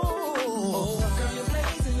soul. Girl, you're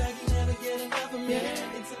blazing like you never get enough of me.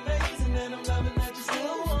 Yeah. It's amazing that I'm loving that you're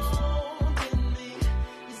still wanting me.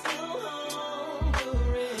 You're still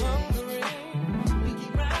hungry. We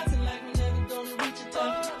keep rising like we're never gonna reach a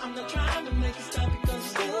top. I'm not trying to make you stop because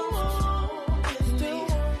you're still wanting me.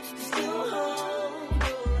 You're still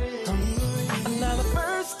hungry. Now the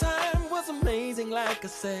first time was amazing, like I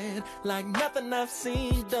said, like nothing I've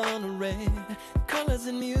seen done or read. Colors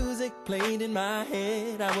and music played in my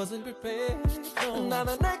head, I wasn't prepared. Now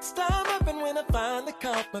the next time up and when I finally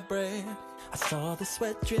caught my breath, I saw the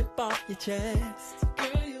sweat drip off your chest.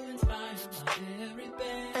 Girl, you inspired my very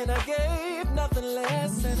best, and I gave nothing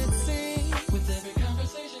less, and it seemed with every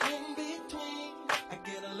conversation in between, I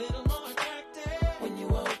get a little more attracted. When you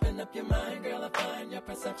open up your mind, girl, I find your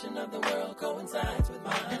perception of the world coincides with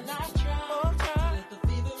mine. And I try to let the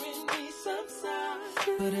fever in me subside,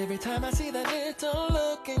 but every time I see that little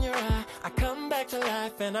look in your eye, I come back to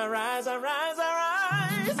life and I rise, I rise,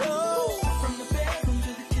 I rise. From the bedroom to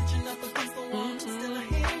the kitchen, up against the wall, still I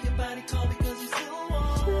hear your body call because you still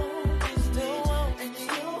want, and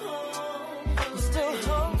you're still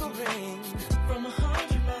hungry. From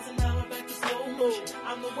 100 miles an hour back to slow motion,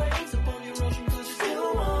 I'm the waves upon your ocean because you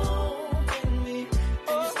still want me, and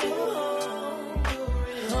you're still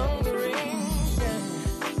hungry.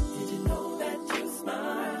 Did you know that you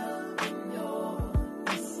smile when you're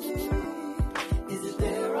asleep? Is it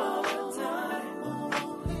there all the time?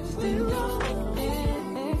 Still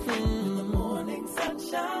in the morning sun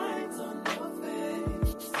shines on your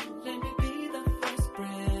face. Let me be the first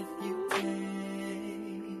breath you take.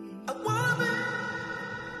 A woman.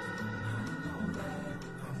 I know that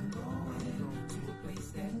I'm going to a place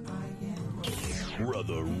that I am.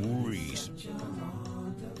 Brother Reese.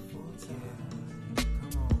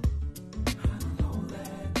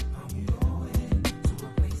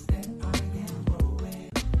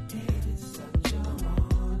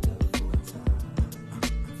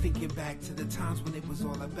 Thinking back to the times when it was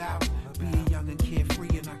all about being young and carefree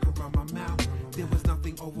and I could run my mouth. There was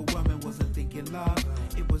nothing overwhelming, wasn't thinking love.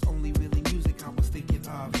 It was only really music I was thinking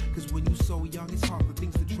of. Cause when you're so young, it's hard for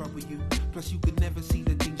things to trouble you. Plus you could never see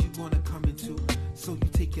the things you're gonna come into. So you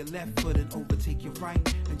take your left foot and overtake your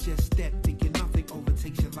right, and just step thinking nothing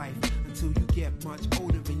overtakes your life. Until you get much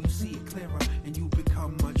older and you see it clearer, and you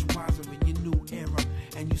become much wiser in your new era.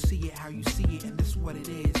 And you see it how you see it, and that's what it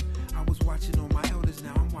is. I was watching all my elders,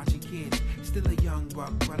 now I'm watching kids. Still a young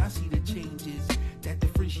buck, but I see the changes that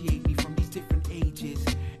differentiate me from these different ages.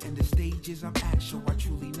 And the stages I'm at show I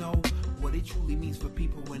truly know what it truly means for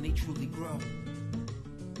people when they truly grow.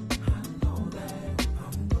 I know that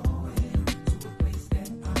I'm going to a place that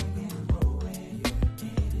I am growing.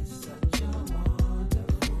 It is such a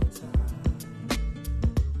wonderful time.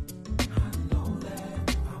 I know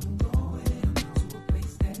that I'm going to a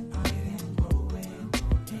place that I am growing.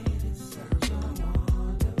 It is such a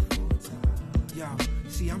wonderful time. Yo,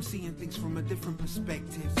 see, I'm seeing things things from a different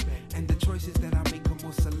perspective. And the choices that I make are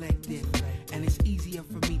more selective. And it's easier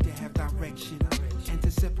for me to have direction and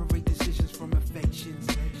to separate decisions from affections.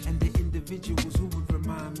 And the individuals who would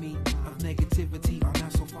remind me of negativity are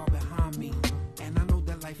not so far behind me. And I know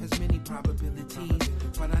that life has many probabilities,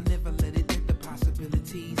 but I never let it get the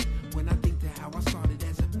possibilities. When I think to how I started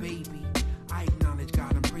as a baby, I acknowledge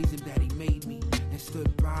God and praise Him that He made me and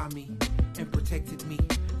stood by me and protected me.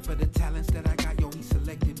 For the talents that I got, yo, He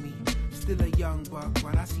selected me. Still a young buck,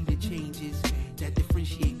 but I see the changes that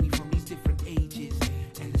differentiate me from these different ages.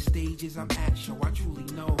 And the stages I'm at show I truly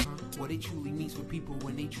know what it truly means for people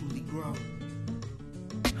when they truly grow.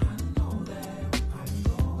 I know that I'm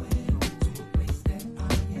going to a place that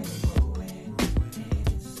I am growing. And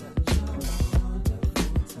it's such a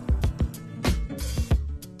wonderful time.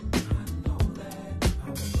 I know that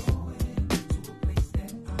I'm going to a place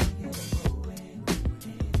that I am growing.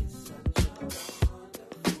 And it's such a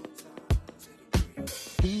wonderful time.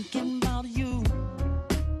 Thinking about you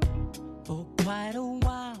for quite a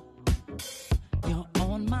while. You're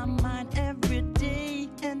on my mind every day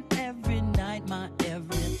and every night. My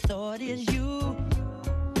every thought is you.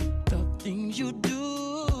 The things you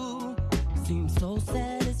do seem so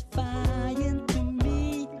satisfying to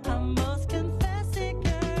me. I must confess it,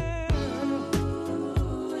 girl.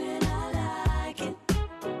 Ooh, and I like it.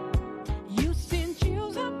 You send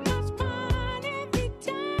chills up my spine every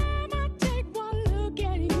time I take one look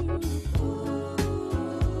at you.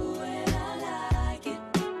 Ooh, and I like it.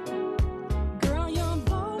 Girl, you're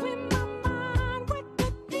blowing my mind with the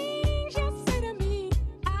things you say to me.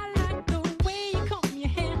 I like the way you comb your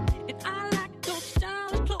hair, and I like those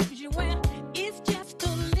stylish clothes you wear. It's just the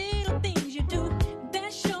little things you do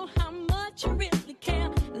that show how much you really care.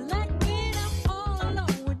 Like when I'm all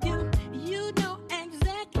alone with you, you know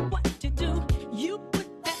exactly what to do. You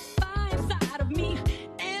put that fire inside of me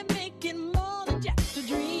and make it more than just a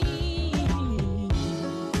dream.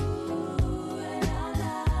 Ooh, and I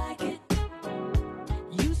like it.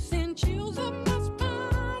 You send chills up my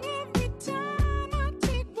spine every time I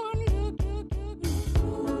take one look.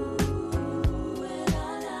 Ooh, and I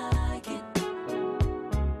like it.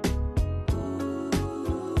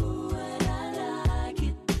 Ooh, and I like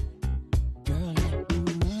it. Girl, let me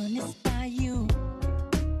run this by you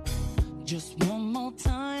just one more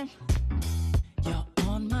time. You're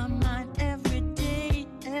on my mind every day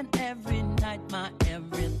and every night. My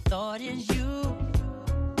every thought is you.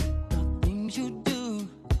 The things you do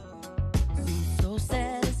seem so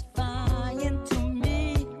satisfying to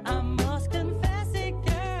me. I must confess it,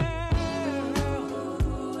 girl.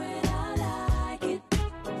 Ooh, and I like it.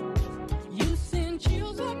 You send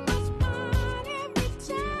chills up my spine every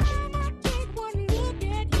time I take one look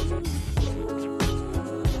at you.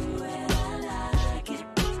 Ooh, and I like it.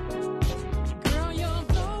 Girl, you're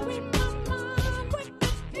blowing my mind with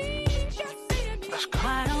the things you say to me.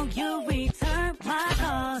 Why don't you return my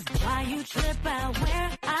calls? Why you trip out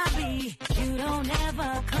where I be? You don't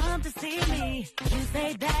ever come to see me. You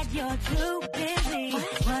say that you're too busy.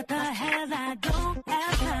 What the hell, I don't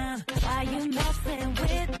have time. Why you messing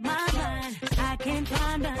with my mind? I can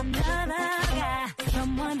find another guy,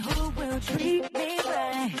 someone who will treat me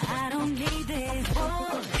right. I don't need this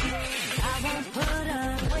bullshit. I won't put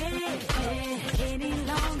up with it any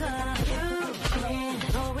longer. You can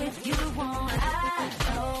go if you want. I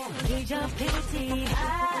don't need your pity. I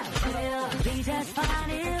will be just fine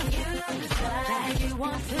if you decide that you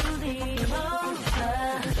want to leave. Close the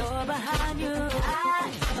door behind you.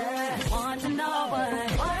 I just want to know what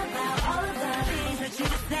about all of the things that you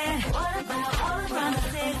said? What about all of the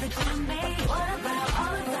promises that you made? What about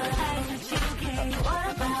all of the lies that you gave? What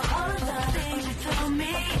about all of the things you told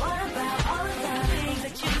me? What about all of the things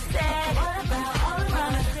that you said? What about all the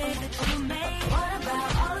promises that you made? What about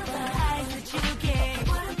all of the lies that you gave?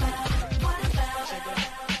 What about?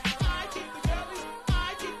 I keep the girlies, I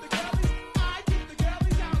keep the girlies, I keep the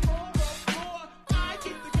girlies down on the floor. I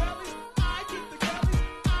keep the girlies, I keep the girlies,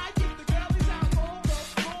 I keep the girlies down on the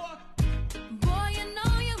floor. Boy, you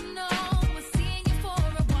know, we're seeing you for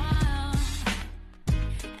a while.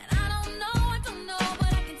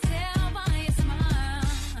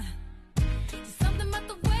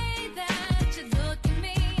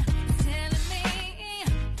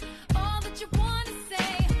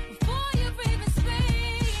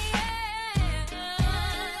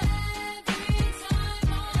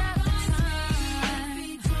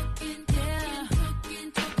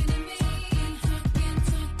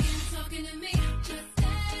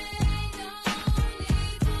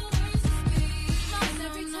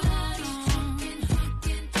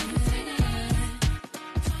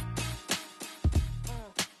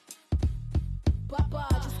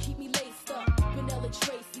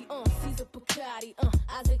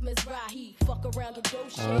 Old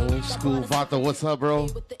school Vato, what's up, bro?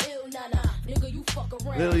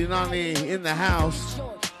 Lil Nani in the house.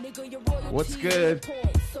 What's good?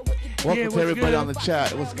 Welcome to everybody on the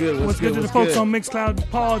chat. What's good? What's good to the folks on Mixcloud?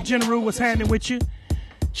 Paul General, what's happening with you?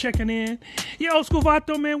 Checking in. Yeah, Old School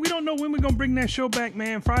Vato, man. We don't know when we're going to bring that show back,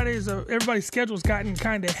 man. Fridays, everybody's schedule's gotten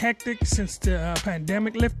kind of hectic since the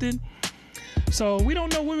pandemic lifted. So we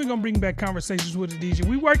don't know when we're going to bring back Conversations with a DJ.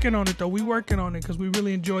 We working on it, though. We working on it because we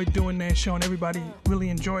really enjoyed doing that show, and everybody really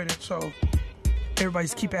enjoyed it. So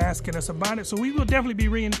everybody's keep asking us about it. So we will definitely be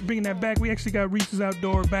bringing that back. We actually got Reese's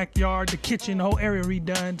outdoor backyard, the kitchen, the whole area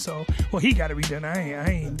redone. So, well, he got it redone. I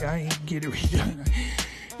ain't get it redone.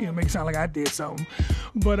 You know, make it sound like I did something.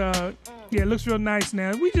 But yeah, it looks real nice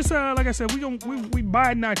now. We just like I said, we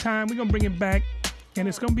biding our time. We're gonna bring it back, and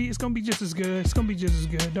it's gonna be just as good. It's gonna be just as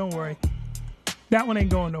good. Don't worry. That one ain't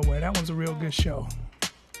going nowhere. That one's a real good show.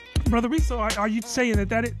 Brother Reese, so are you saying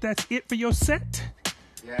that's it for your set?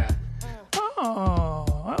 Yeah. Oh,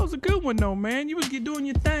 that was a good one though, man. You was doing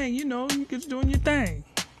your thing, you know. You was doing your thing.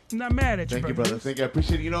 I'm not mad at you, Thank you, brother. Thank you. I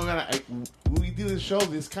appreciate it. You know, when we do this show,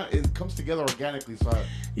 it comes together organically. So I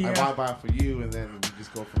vibe by for you, and then we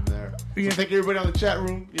just go from there. Yeah. So thank you, everybody on the chat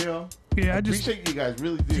room. You know, yeah, I appreciate you guys.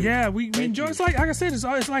 Really do. Yeah, we enjoy. It's like I said, it's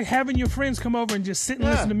like having your friends come over and just sit and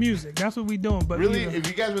listen to music. That's what we doing. But really, you know, if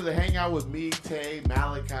you guys were to hang out with me, Tay,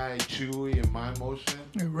 Malachi, Chewy, and My Motion,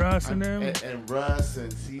 and Russ and them, and Russ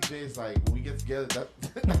and CJ, it's like when we get together,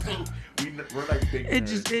 we're like big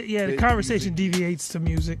nerds. The conversation deviates to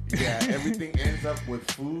music. Yeah, everything ends up with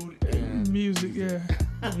food and music. Yeah,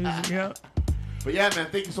 music. Yeah. But yeah, man,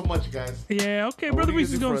 thank you so much, guys. Yeah, okay, Brother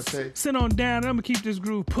Reese is gonna sit on down. I'm gonna keep this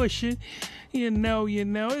groove pushing. You know.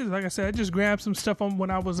 Like I said, I just grabbed some stuff on when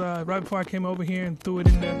I was right before I came over here and threw it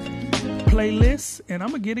in the playlist, and I'm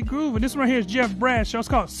gonna get it grooving. This one right here is Jeff Bradshaw. It's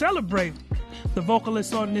called "Celebrate." The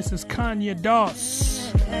vocalist on this is Kanye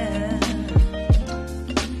Doss.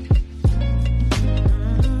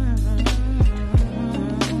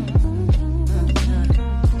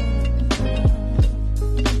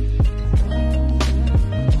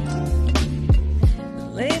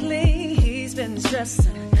 Lately he's been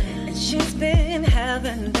stressing and she's been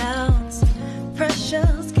having doubts.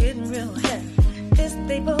 Pressure's getting real heavy. This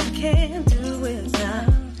they both can't do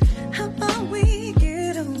without. How about we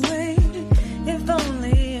get away? If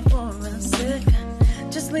only for a second.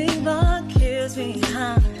 Just leave our cares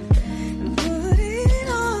behind and put it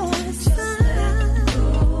all aside.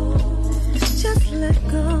 Just let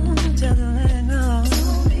go. Just let go.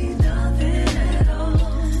 Don't need nothing at all.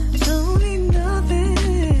 Don't need nothing.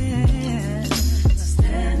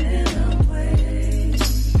 Stand in the way.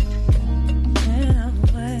 In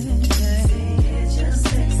the way. See, it just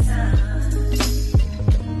takes time.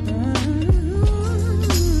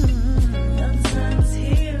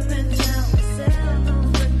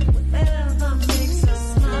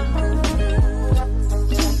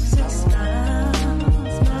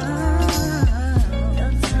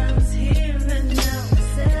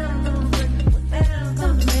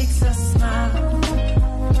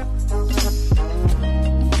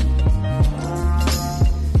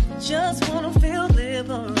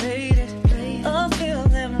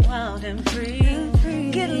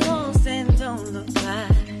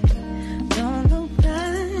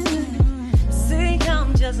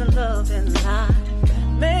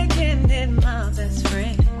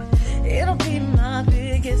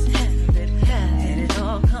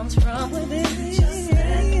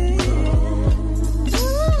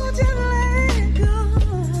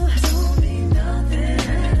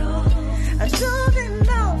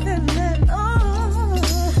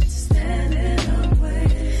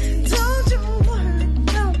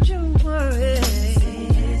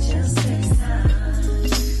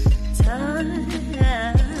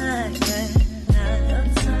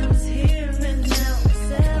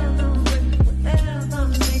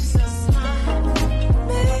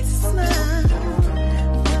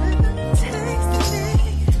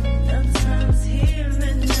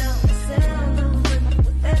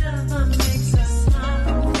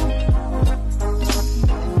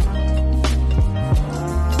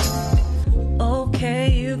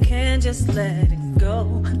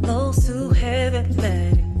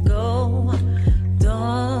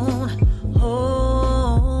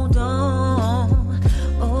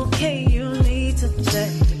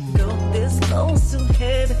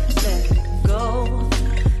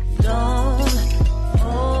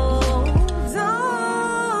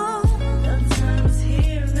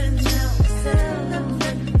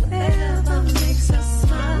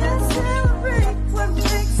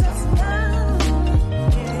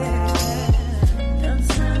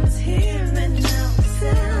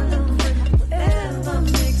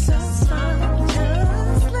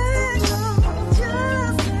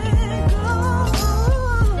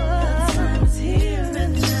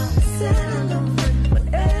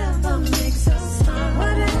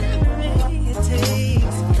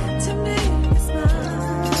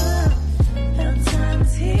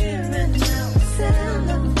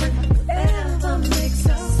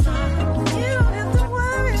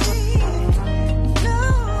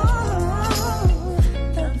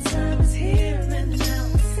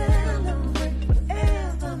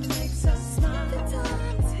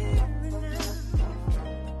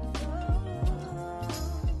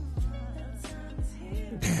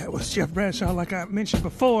 was Jeff Bradshaw, like I mentioned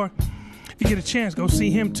before. If you get a chance, go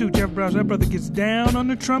see him too. Jeff Bradshaw, that brother gets down on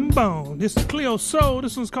the trombone. This is Cleo Soul.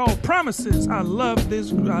 This one's called Promises. I love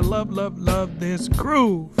this. I love this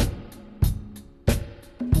groove.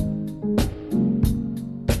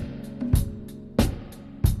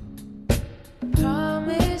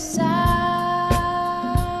 Promise I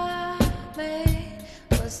made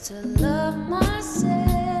was to love myself.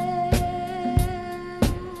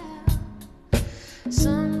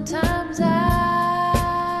 Sometimes I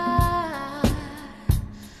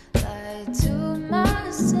lie to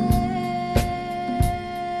myself.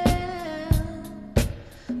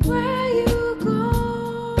 Where you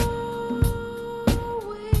going?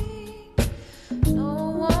 No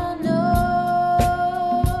one knows.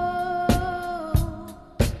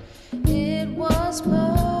 It was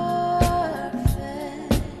perfect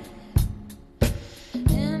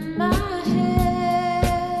in my head.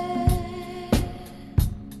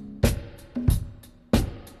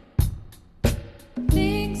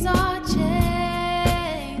 Things are changing,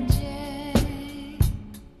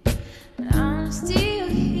 and I'm still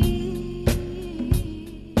here.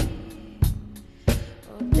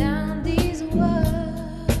 Wrote down these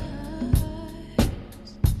words,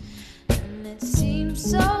 and it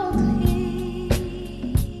seems so clear.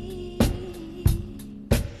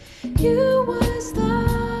 You was the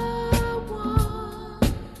one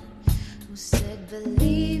who said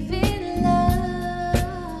believe in love.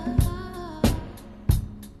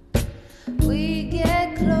 We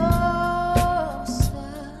get closer,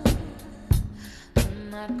 but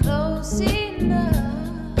not close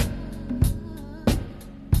enough.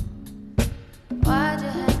 Why'd you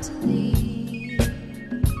have to leave?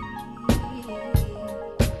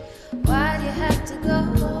 Why'd you have to go?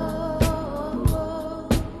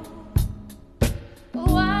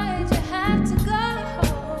 Why'd you have to go?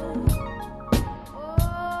 Oh,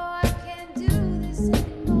 I can't do this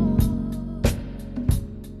anymore.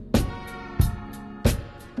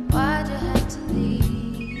 Why'd you have to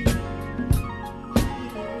leave?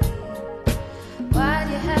 Why'd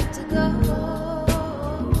you have to go?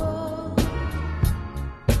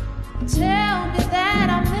 Tell me that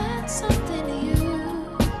I meant something to you.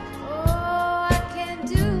 Oh, I can't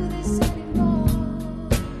do this anymore.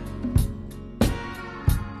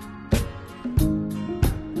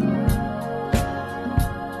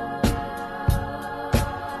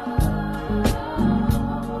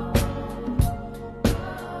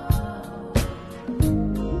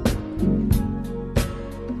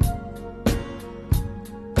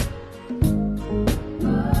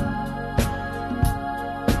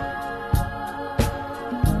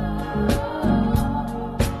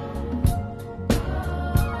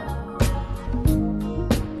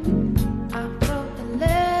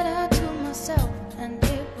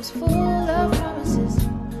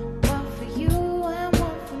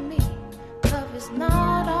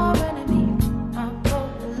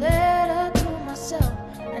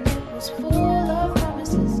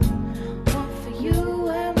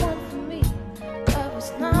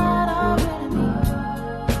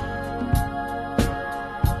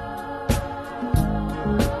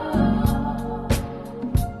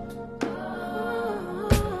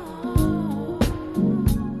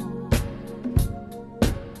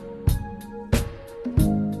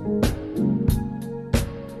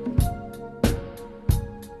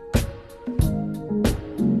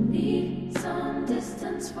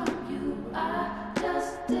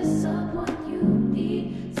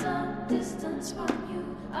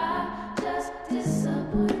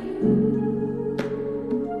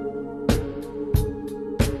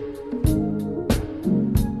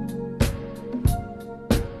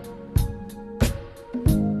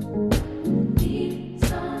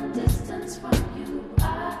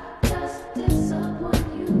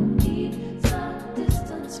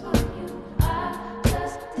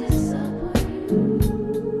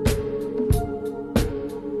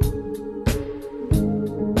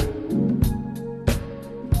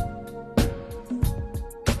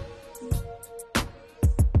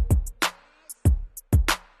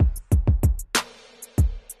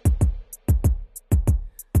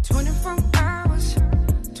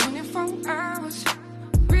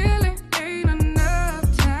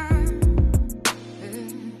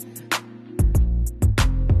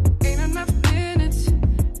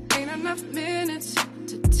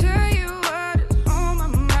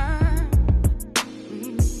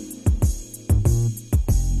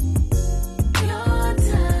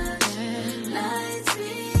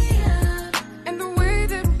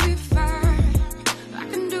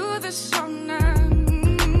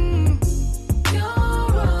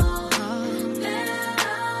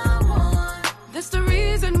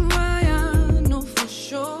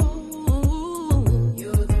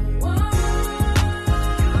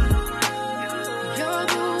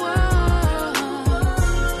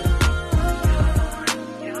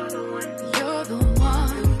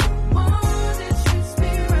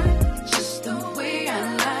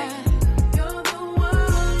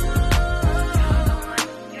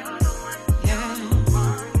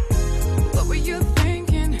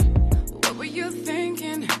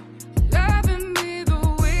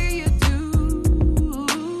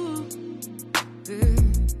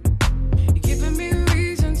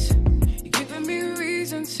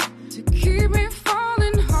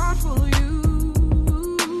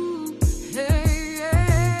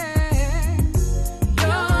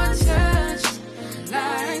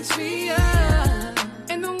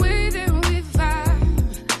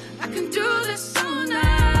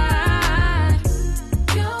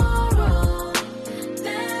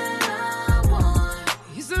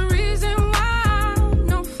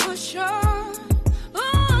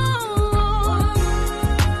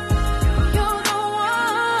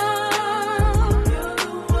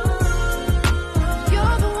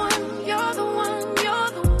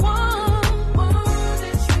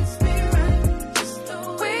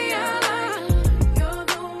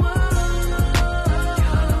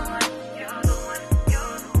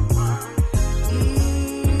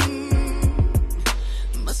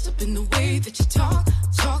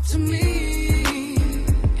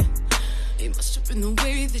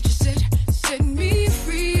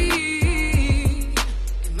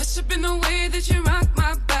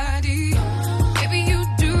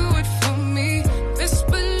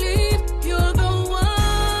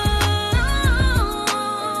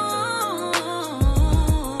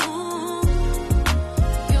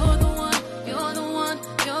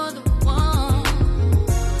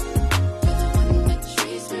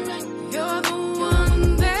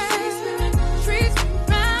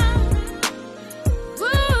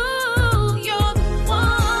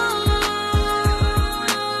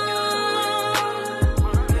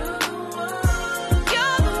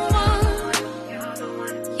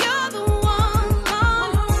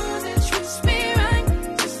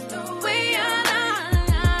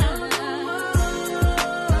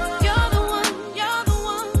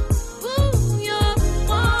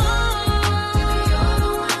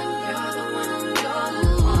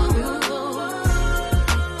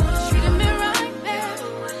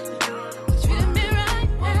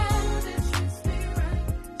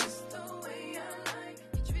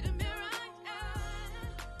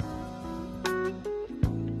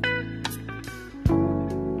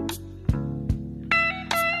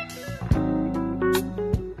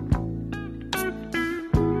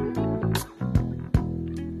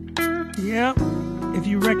 Yep. If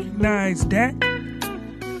you recognize that,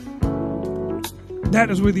 that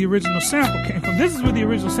is where the original sample came from. This is where the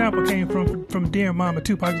original sample came from Dear Mama,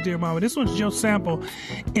 Tupac's Dear Mama. This one's Joe's sample,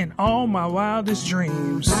 In All My Wildest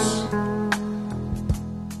Dreams.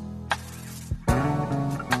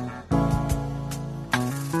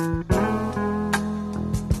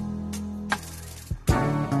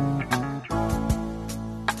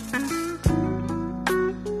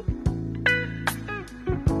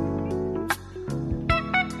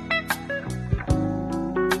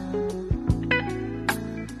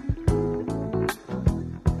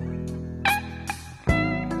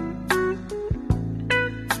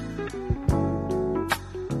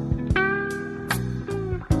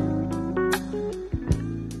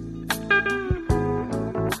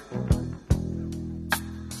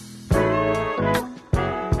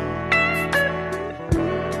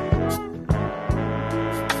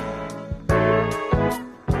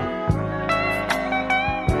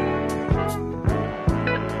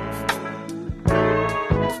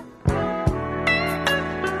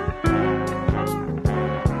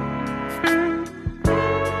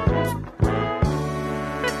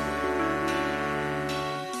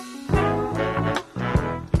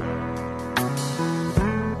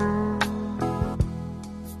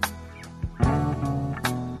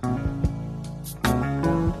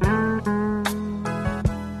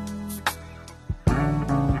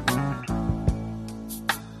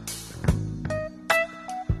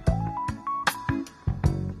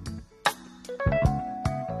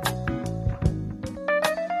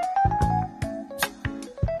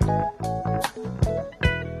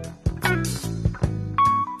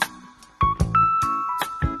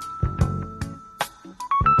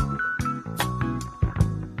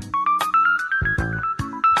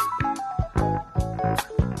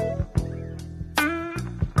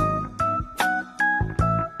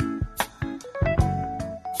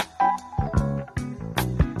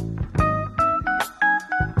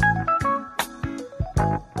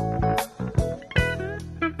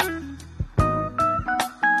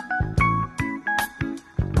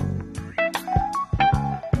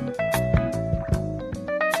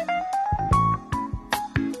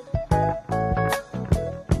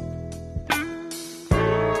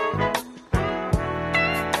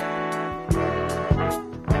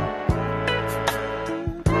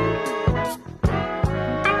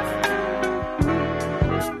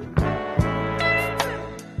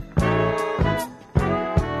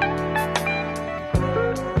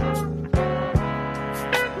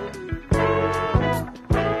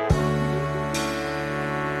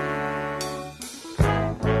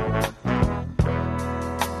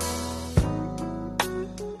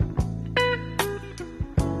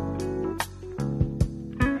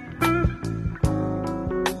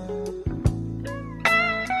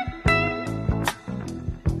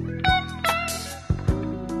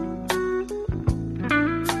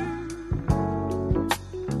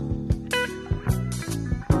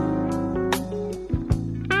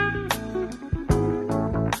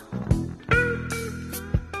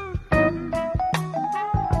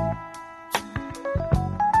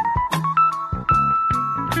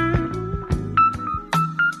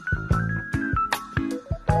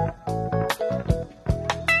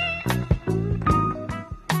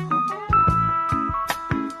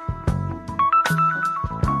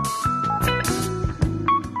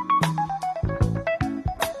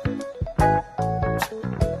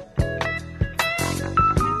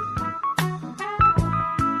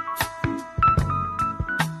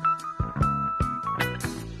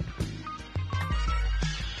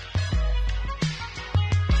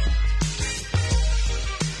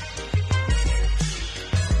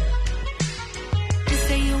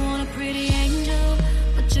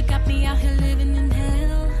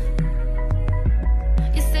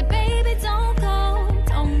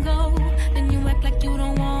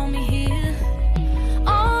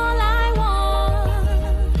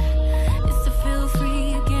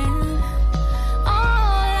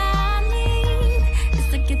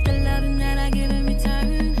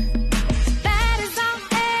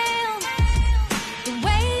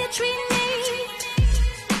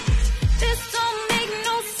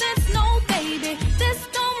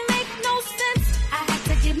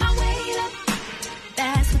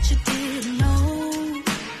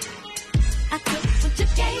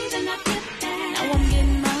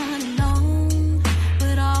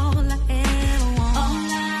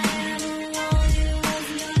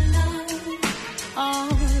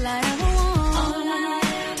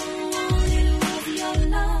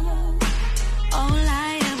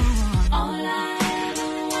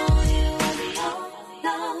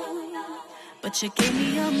 But you gave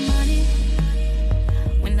me your money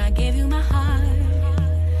when I gave you my heart.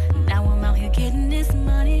 Now I'm out here getting this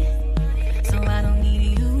money, so I don't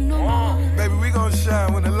need you no more. Baby, we gon'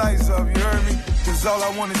 shine when the lights off, you heard me? Cause all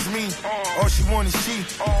I want is me, all she want is she.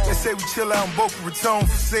 They say we chill out in Boca Raton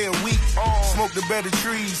for say a week. Smoke the better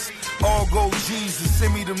trees, all gold G's. And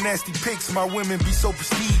send me them nasty pics, my women be so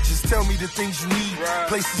prestigious. Tell me the things you need,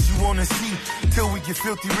 places you wanna see. Till we get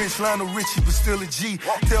filthy rich, Lionel Richie, but still a G.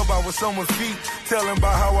 Tell about what's on my feet, tell them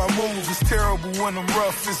about how I move. It's terrible when I'm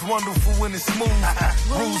rough, it's wonderful when it's smooth.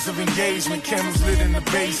 Rules of engagement, candles lit in the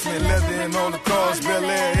basement. Leather in all the cars, Bel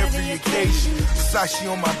Air every occasion. Versace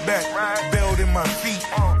on my back, belt in my feet.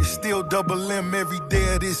 It's still double M every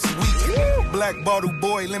day of this week. Black bottle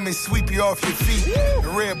boy, let me sweep you off your feet. The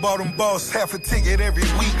red bottom boss, half a ticket every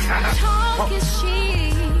week. Talk is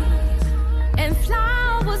cheap and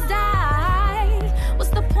flowers die.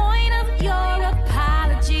 What's the point of your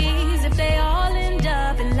apologies if they all end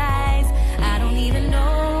up in lies? I don't even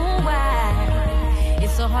know why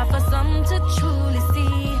it's so hard for some to truly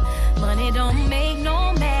see. Money don't make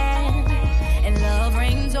no man, and love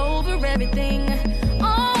reigns over everything.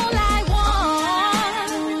 All I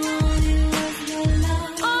want,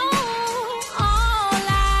 all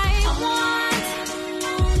I want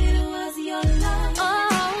was your love.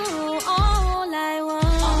 All I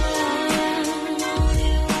want,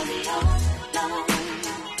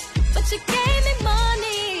 but you gave me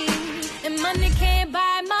money, and money can't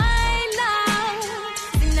buy my love.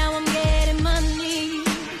 See, now I'm getting money.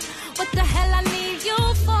 What the hell I need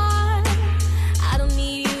you for? I don't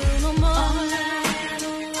need you no more.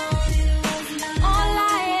 All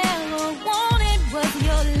I ever wanted was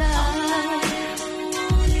your love.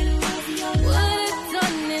 Would've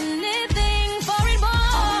done anything for it, boy.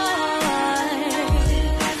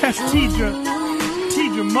 That's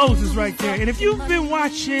Tidra Moses right there. And if you've been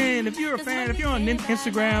watching, if you're a fan, if you're on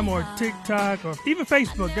Instagram or TikTok or even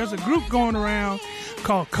Facebook, there's a group going around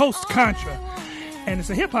called Coast Contra. And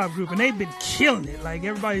it's a hip-hop group, and they've been killing it. Like,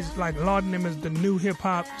 everybody's, like, lauding them as the new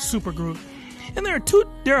hip-hop supergroup. And there are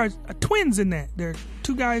twins in that. There are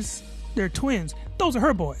two guys, they're twins. Those are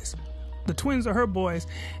her boys. The twins are her boys.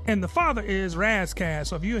 And the father is Razzcast.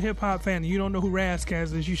 So if you're a hip-hop fan and you don't know who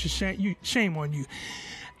Razzcast is, you should shame on you.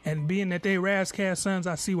 And being that they Razzcast sons,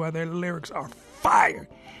 I see why their lyrics are fire.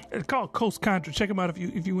 It's called Coast Contra. Check them out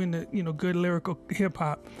if you into good lyrical hip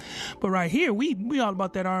hop. But right here, we all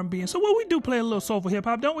about that R&B. And so what we do, play a little soulful hip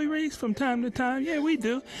hop, don't we, Reese? From time to time, yeah, we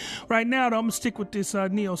do. Right now, though, I'm gonna stick with this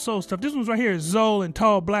Neo Soul stuff. This one's right here is Zoe and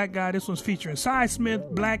Tall Black Guy. This one's featuring Cy Smith,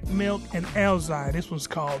 Black Milk, and Elzai. This one's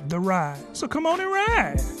called The Ride. So come on and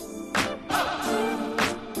ride.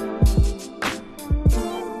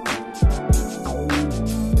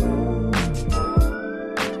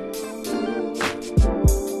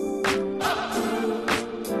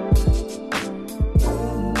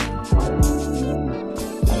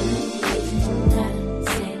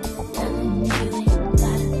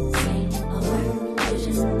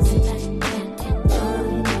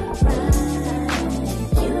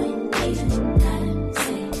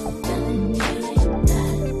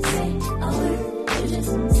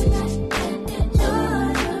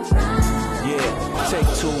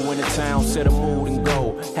 Set a mood and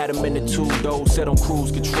go. Had a minute two though, set on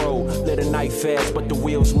cruise control. Let a night fast, but the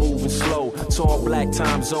wheels moving slow. Tall black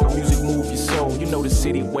time zone, music move your soul. You know the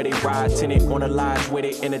city where they ride, tenant on the lodge where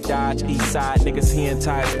they in a Dodge. East side niggas hearing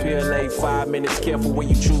tires, PLA 5 minutes. Careful where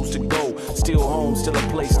you choose to go. Still home, still a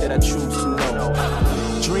place that I choose to know.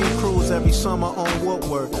 Dream cruise every summer on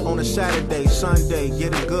Woodward. On a Saturday, Sunday,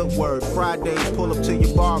 get a good word. Fridays, pull up to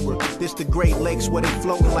your barber. This the Great Lakes where they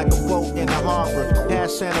floating like a boat in the harbor.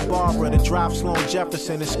 Past Santa Barbara, to drive slow on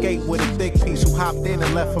Jefferson. Escape with a thick piece who hopped in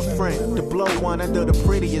and left her friend. To blow one under the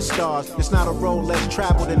prettiest stars. It's not a road less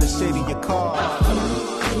traveled in the city, your car.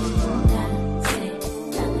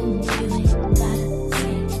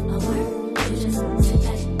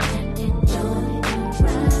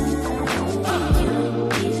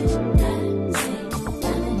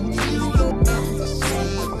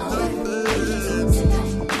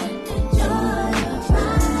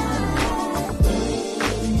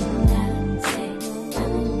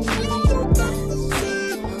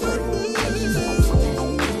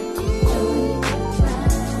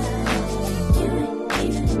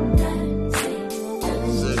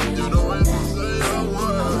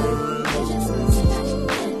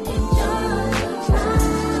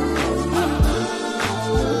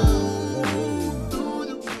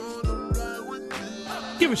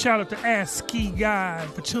 Give a shout out to ASCII God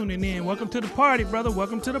for tuning in. Welcome to the party, brother.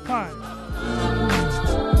 Welcome to the party.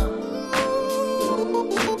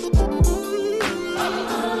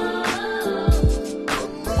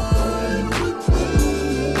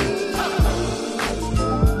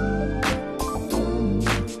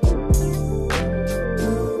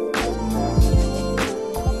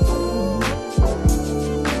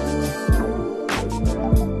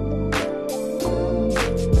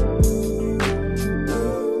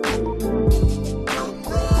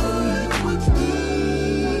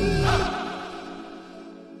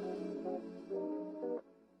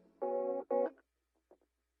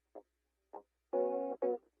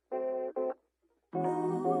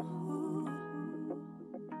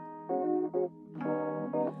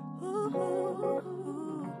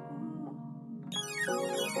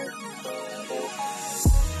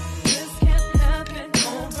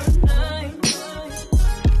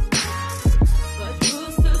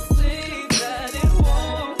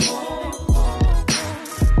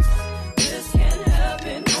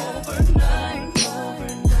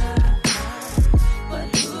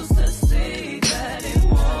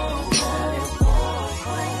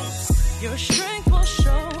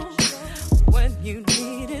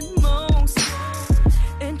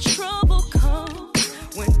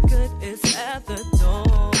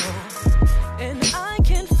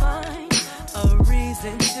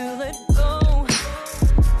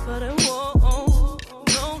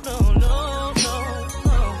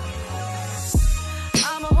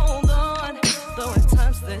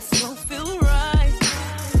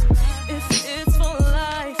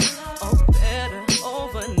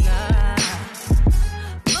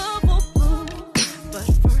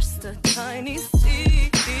 tiny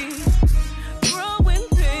seed, growing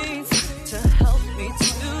pains to help me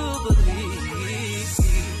to believe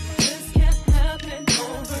this can't happen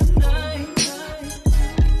overnight.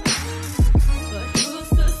 But who's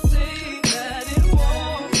to say that it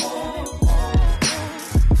won't?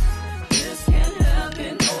 This can't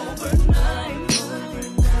happen overnight.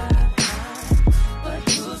 But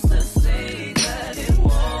who's to say that it won't?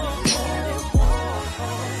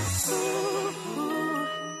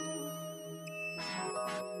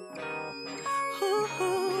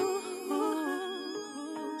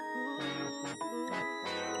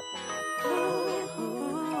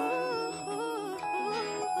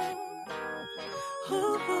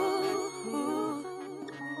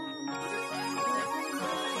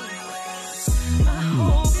 I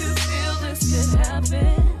hope you feel this could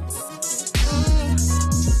happen.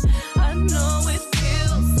 I know it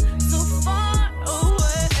feels so far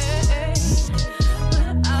away,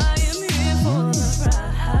 but I am here for the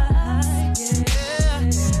ride. Yeah.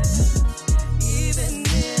 Even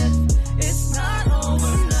if it's not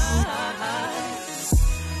overnight,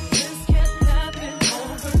 this can't happen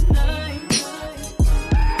overnight.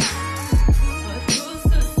 But who's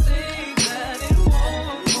to say that it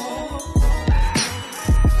won't?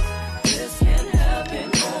 This can't happen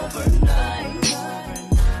overnight.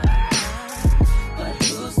 But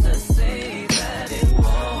who's to say that it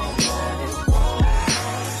won't?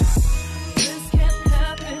 This can't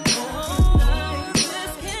happen overnight.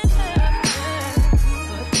 This can't happen.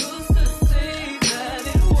 But who's to say that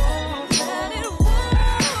it won't?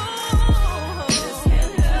 This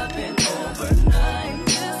can't happen overnight.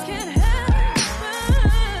 This can't happen.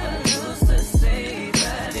 But who's to say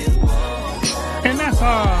that it won't? And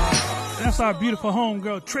that's our beautiful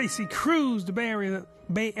homegirl Tracy Cruz, the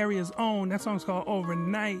Bay Area's own. That song's called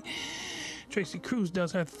Overnight. Tracy Cruz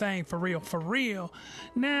does her thing for real, for real.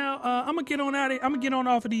 Now I'm gonna get on out of I'm gonna get on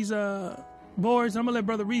off of these boards. I'm gonna let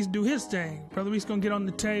Brother Reese do his thing. Brother Reese gonna get on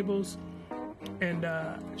the tables and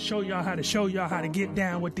show y'all how to get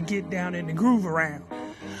down with the get down and the groove around.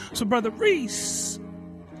 So Brother Reese,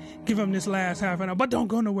 give him this last half an hour, but don't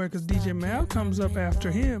go nowhere because DJ Mal comes up after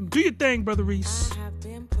him. Do your thing, Brother Reese. I have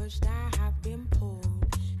been pushed, I have been pulled.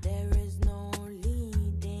 There is no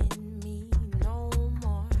leading me no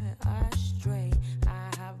more astray. I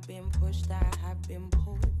have been pushed, I have been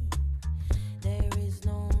pulled. There is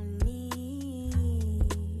no need.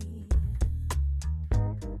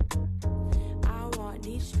 I walk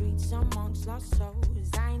these streets amongst lost souls.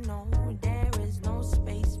 I know there is no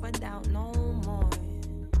space for doubt no more.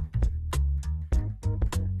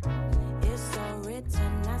 It's all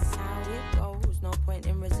written, that's how it goes. No point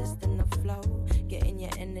in resisting the flow. Getting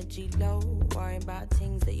your energy low. Worrying about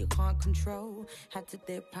things that you can't control. Had to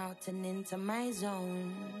dip out and into my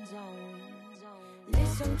zone.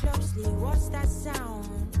 Listen closely, what's that sound?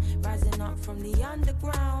 Rising up from the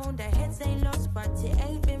underground. The heads ain't lost, but it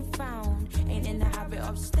ain't been found. Ain't in the habit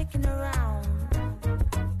of sticking around.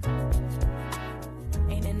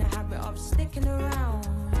 Ain't in the habit of sticking around.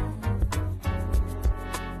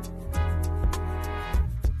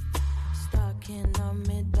 Stuck in the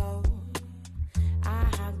middle. I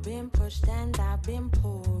have been pushed and I've been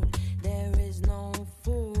pulled. There is no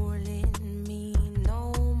fooling me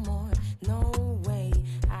no more. No way.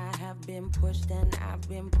 I have been pushed and I've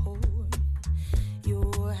been pulled.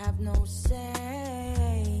 You have no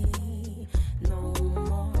say no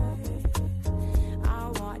more. I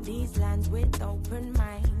walk these lands with open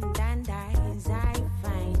mind and eyes. I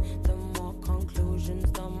find the more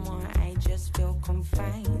conclusions, the more I just feel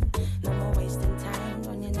confined. No more wasting time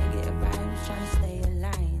on your negative vibes. Trying to stay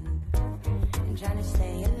aligned. I'm trying to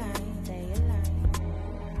stay aligned, stay aligned.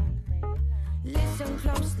 Listen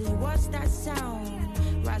closely, what's that sound?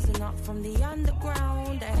 Rising up from the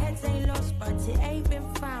underground. The heads ain't lost, but it ain't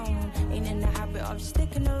been found. Ain't in the habit of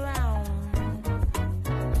sticking around.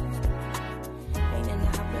 Ain't in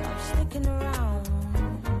the habit of sticking around.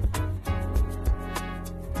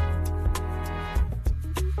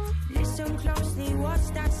 Listen closely, what's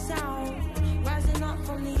that sound? Rising up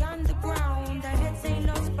from the underground. The heads ain't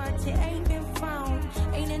lost, but it ain't been found.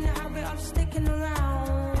 Ain't in the habit of sticking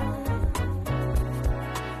around.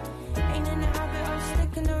 Ain't in the habit of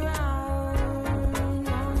sticking around. No,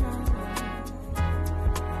 no.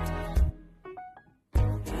 I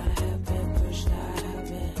have been pushed, I have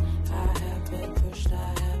been pushed, I have been pushed, I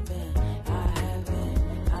have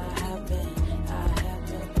been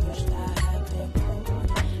pushed, I have been pulled.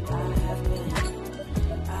 I have been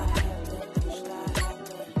pushed, I have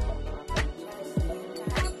been.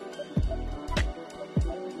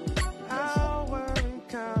 Our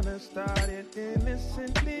encounter started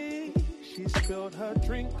innocently. She spilled her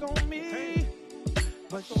drink on me.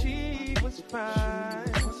 but she was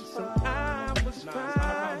fine. So I was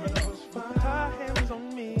fine. Put her hands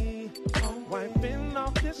on me, wiping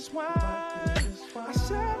off this wine. I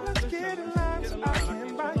said, let's get in line so I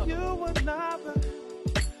can buy you another.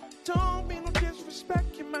 Don't mean no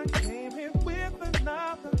disrespect, you might came here with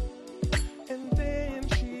another. And then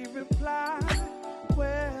she replied,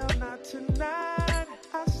 well, not tonight.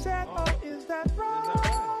 I said, oh, is that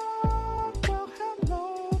wrong? Well,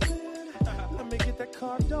 hello then. Let me get that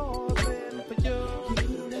car door open for you.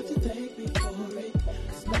 You don't have to thank me for it,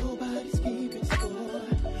 'cause nobody's keeping score.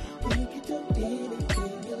 We can do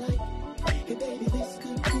anything you like. And baby, this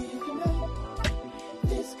could be the night.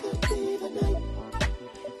 This could be the night.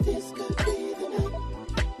 This could be the night.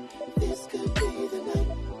 This could be the night.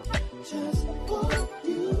 Just for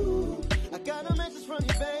you. I got a message from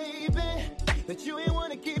you, baby, that you ain't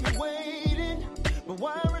wanna keep me waiting. But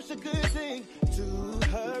why rush a good thing? To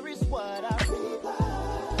her is what I reply.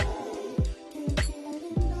 Can't get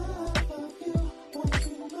enough of you. Want to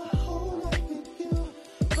spend my whole life with you.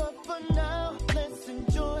 But for now, let's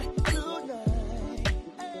enjoy tonight.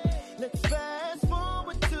 Let's fast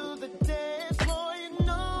forward to the dance floor. You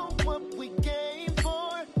know what we came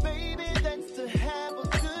for, baby. That's to have a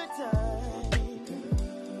good time.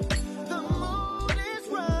 The mood is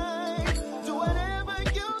right. Do whatever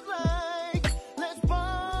you like. Let's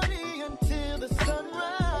party until the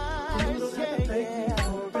sunrise.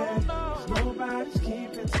 Nobody's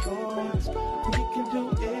keeping score. We can do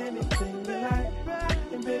anything you like.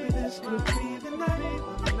 And baby, this could be the night.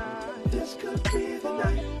 This could be the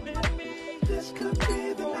night. This could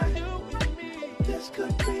be the night. This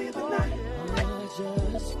could be the night.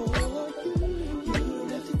 Just for you. You don't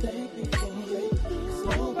have to thank me for it, 'cause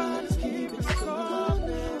nobody's keeping score.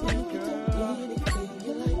 We can do anything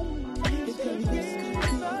you like. And baby, this could be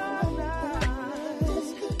the night. This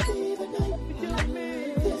could be the night.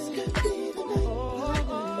 This could be the night.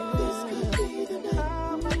 This could be the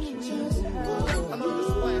night. Just for I know the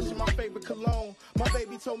splash of my favorite cologne. My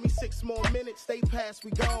baby told me 6 more minutes, stay past,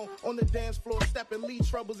 we gone. On the dance floor, stepping, leave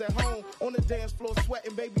troubles at home. On the dance floor,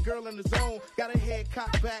 sweating, baby girl in the zone. Got her head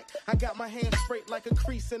cocked back, I got my hands straight like a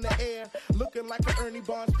crease in the air. Looking like an Ernie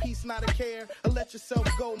Barnes piece, not a care. A let yourself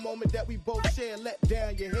go moment that we both share. Let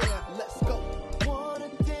down your hair, let's go. wanna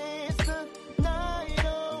dance the night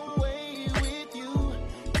away with you.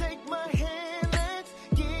 Take my hand, let's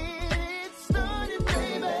get it started,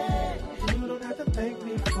 baby. You don't have to thank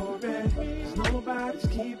me for it, 'cause nobody's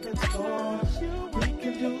keeping score. We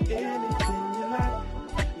can do anything you like.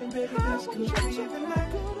 And baby, this could be the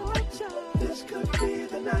night. This could be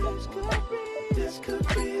the night. This could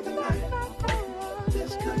be the night.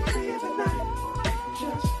 This could be the night.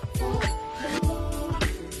 Just for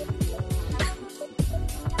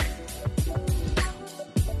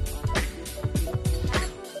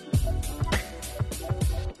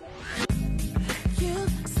You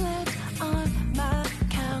slept on my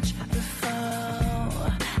couch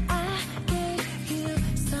before. I gave you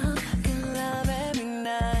some good love every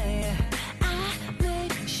night. I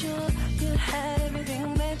made sure you had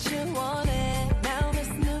everything that you wanted. Now this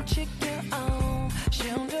new chick you're on,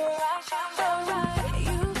 she'll do right, she'll do right.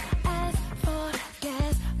 You asked for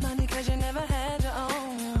gas money 'cause you never had your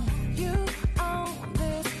own. You own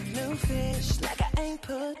this new fish like I ain't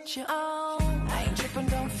put you on. I ain't tripping,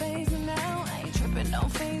 don't faze me now. I ain't tripping,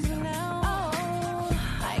 don't faze me now. Oh,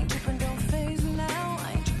 I ain't tripping, don't faze me now.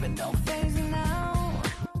 I ain't tripping, don't faze me now.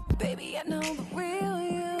 Baby, I know the real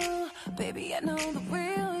you. Baby, I know the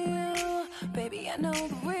real you. Baby, I know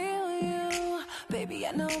the real you. Baby,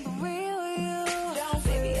 I know the real you.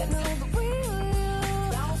 Baby, I know the real you.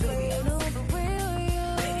 Baby, I know the real you.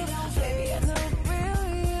 Baby, I know the real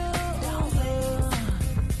you.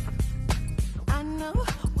 I know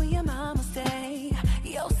where your mama stay.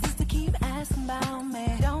 Your sister keep asking about me.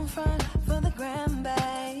 Don't front for the gram,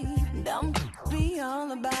 babe. Don't be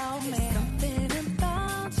all about me. There's something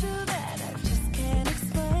about you that I just can't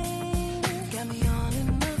explain. Got me all in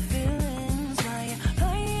my feelings while you're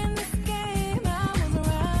playing this game. I was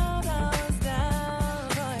around,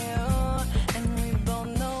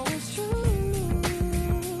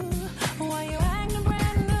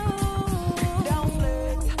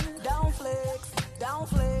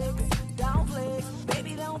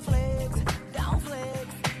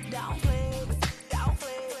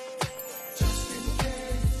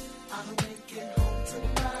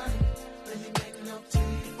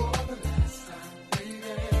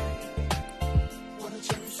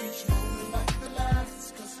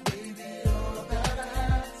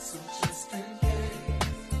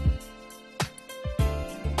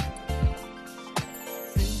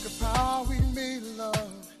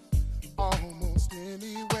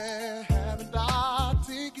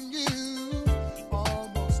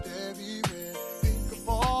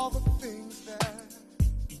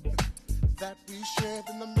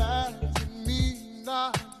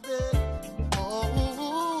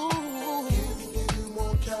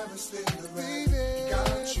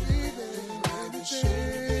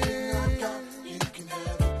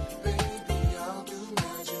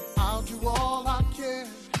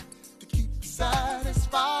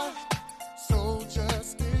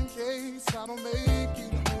 case I don't make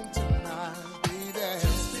it home tonight, baby.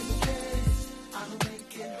 Just in case I don't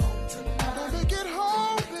make it home tonight. I don't make it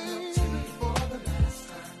home, baby. For the last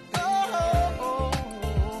time. Oh,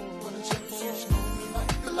 wanna cherish each moment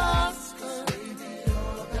like the last time. Baby,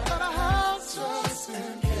 all that I have just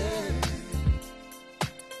in case.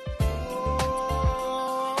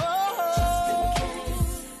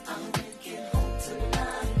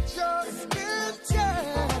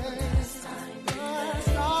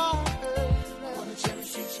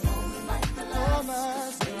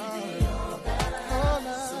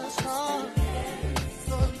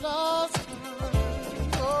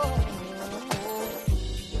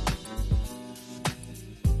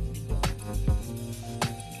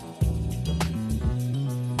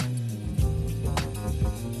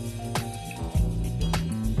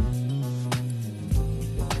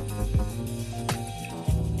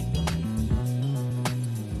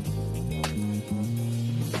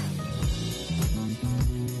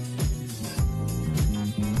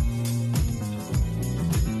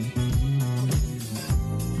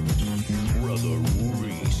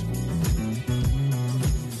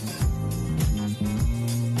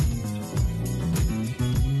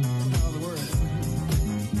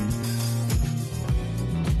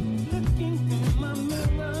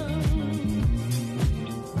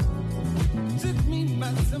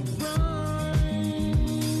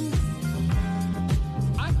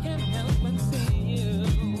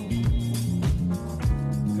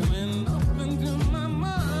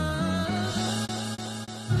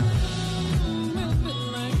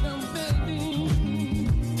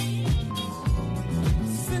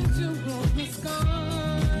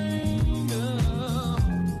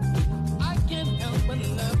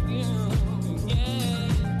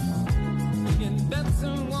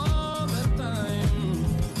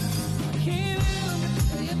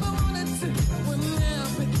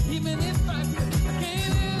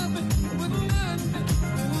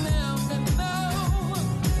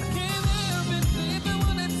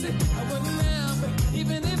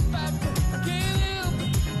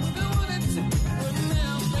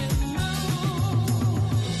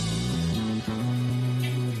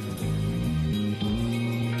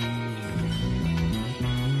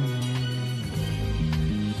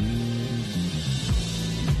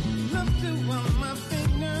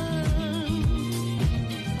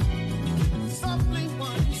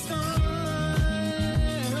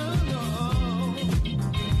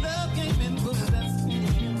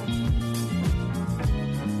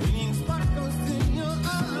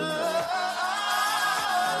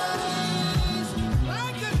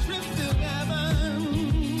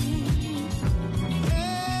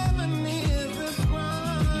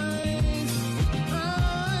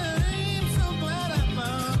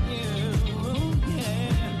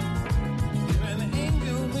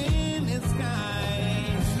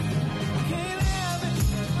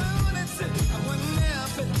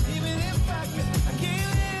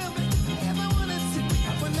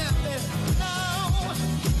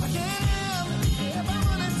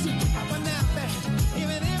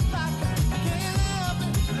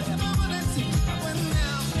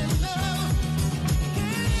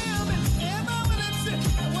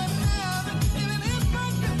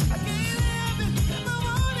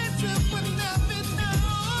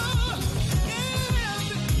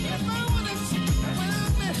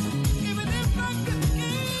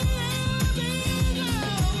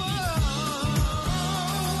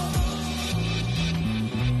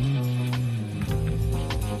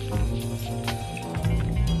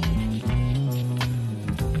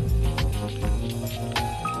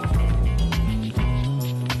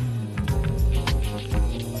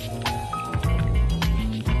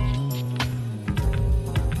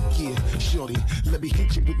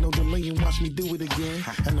 Me do it again.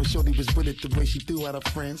 I know Shorty was with it the way she threw out her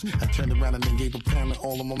friends. I turned around and then gave a pound to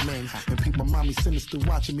all of my men. And peeped my mommy sinister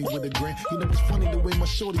watching me with a grin. You know it's funny the way my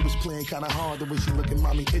Shorty was playing kinda hard. The way she looking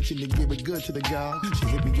mommy itching to give it good to the guy. She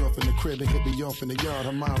hit me off in the crib and hit me off in the yard.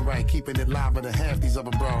 Her mind right, keeping it live to half these other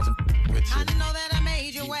bras. I know that I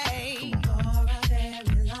made you wait for a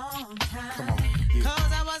very long time. Come on, yeah.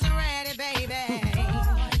 Cause I wasn't ready, baby.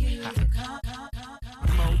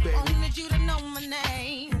 Come on, baby. Wanted you to know my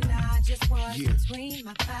name. Just was between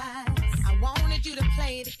my thighs. I wanted you to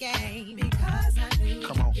play the game because I knew.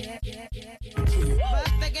 Come on. But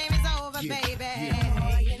the game is over, baby.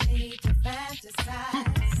 All you need to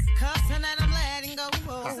fantasize. Cussing that I'm letting go.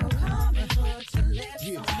 So come and put your lips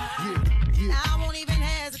on mine. I won't even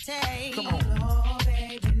hesitate. Come on. Oh,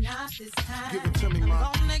 baby, not this time. Give it to me,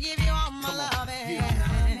 ma. I'm gonna give you all my loving.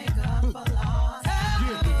 Make up for lost.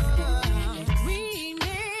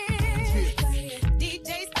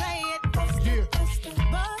 DJs play it.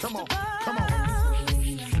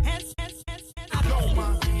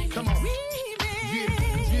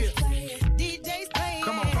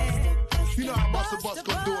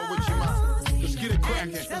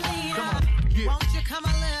 Selena, won't you come a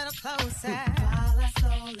little closer? While I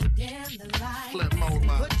slowly dim the light. Flip mode,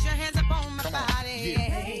 man. Put your hands up on my body.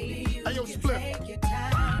 Yeah. Baby, you Hey, yo, can split. take your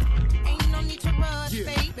time. Ain't no need to rush,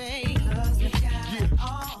 baby. Cause we got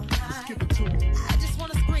all night. Give it to him. I just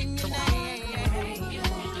wanna scream your name.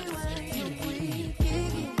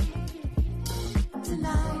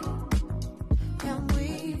 Tonight, can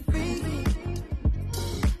we freak it?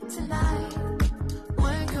 Tonight,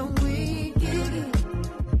 when can we get it?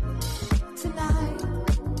 Tonight,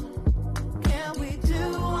 can we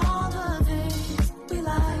do all the things we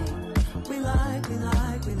like? We like, we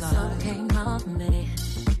like, we like. So came off me.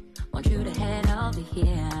 Want you to head over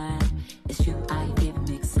here. It's you I give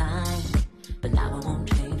mixed sign, but now I won't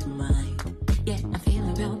change my mind. Yeah, I'm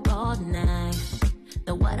feeling real bold tonight.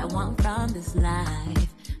 Know what I want from this life.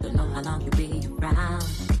 Don't know how long you'll be around,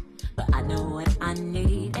 but I know what I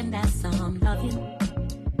need, and that's some loving.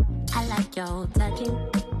 I like your touching.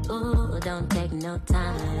 Ooh, don't take no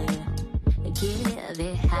time. Give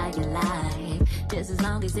it how you like, just as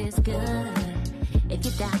long as it's good. If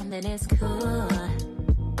you're down, then it's cool.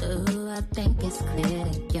 Ooh, I think it's clear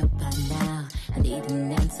to you by now. I need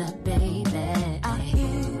an answer, baby. I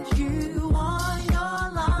hit you on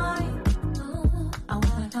your line. I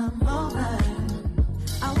wanna come over.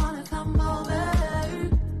 I wanna come over.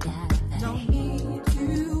 No need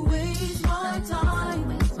to waste my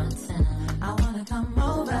time. I wanna come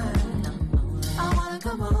over. I wanna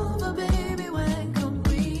come over, baby. When can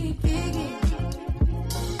we kick it?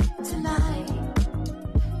 Tonight,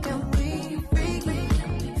 can we freak it?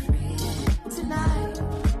 Tonight,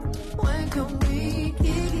 when can we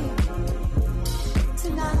kick it?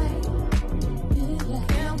 Tonight,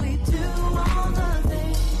 can we do all the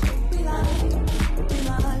things we like? We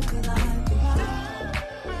like, we like, we like.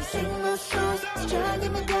 Sing my songs,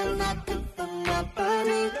 struggling with that nothing from my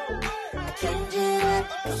body. I change it up,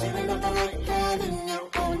 cause even if I like that in your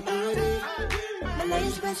own body. My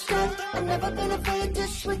legs been stuck, I'm never been afraid to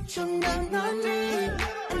switch on down on me.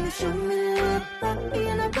 And you show me love, I'll be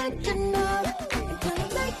in a bed, you know. And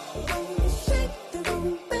tonight, when you shake the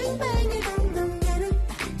room, bang, bang, you don't get it.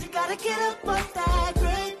 You gotta get up off that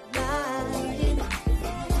great night.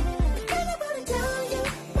 Anybody tell you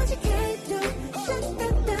what you can't do? Shut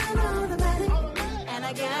that down automatic. And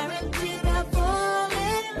I guarantee that fall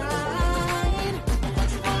in line.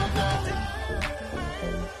 What you want out?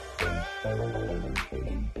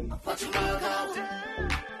 What you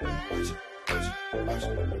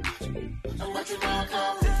want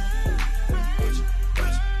out?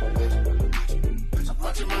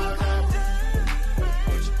 What you want out?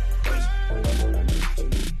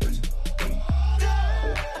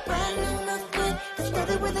 A brand new movement that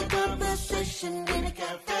started with a conversation in a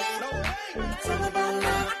cafe. It's all about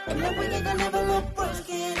love, and no way you gonna never look worse,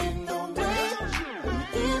 get in the way.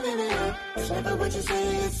 Giving it up, it's never what you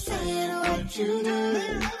say, it's saying what you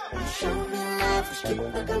do. Show me love, let's keep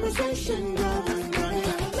the conversation going.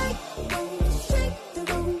 Like when you shake the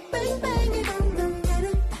room, bang bang, you don't get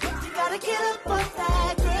it. You gotta get up off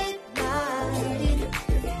that great night.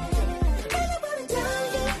 Anybody tell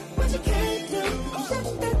you what you can't do? Shut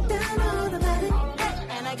that down automatic,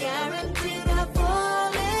 and I guarantee that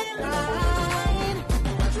fall in line.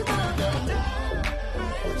 What you want to do?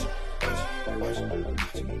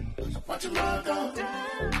 What you want to do?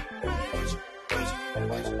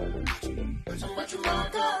 What you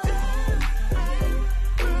want to do?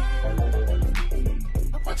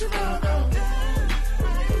 What you want to do?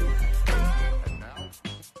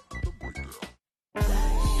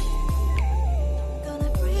 Gonna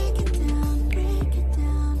break it down, break it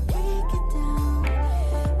down, break it down.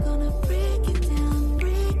 Gonna break it down,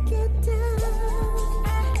 break it down.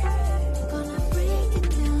 Gonna break it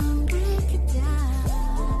down, break it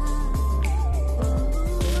down.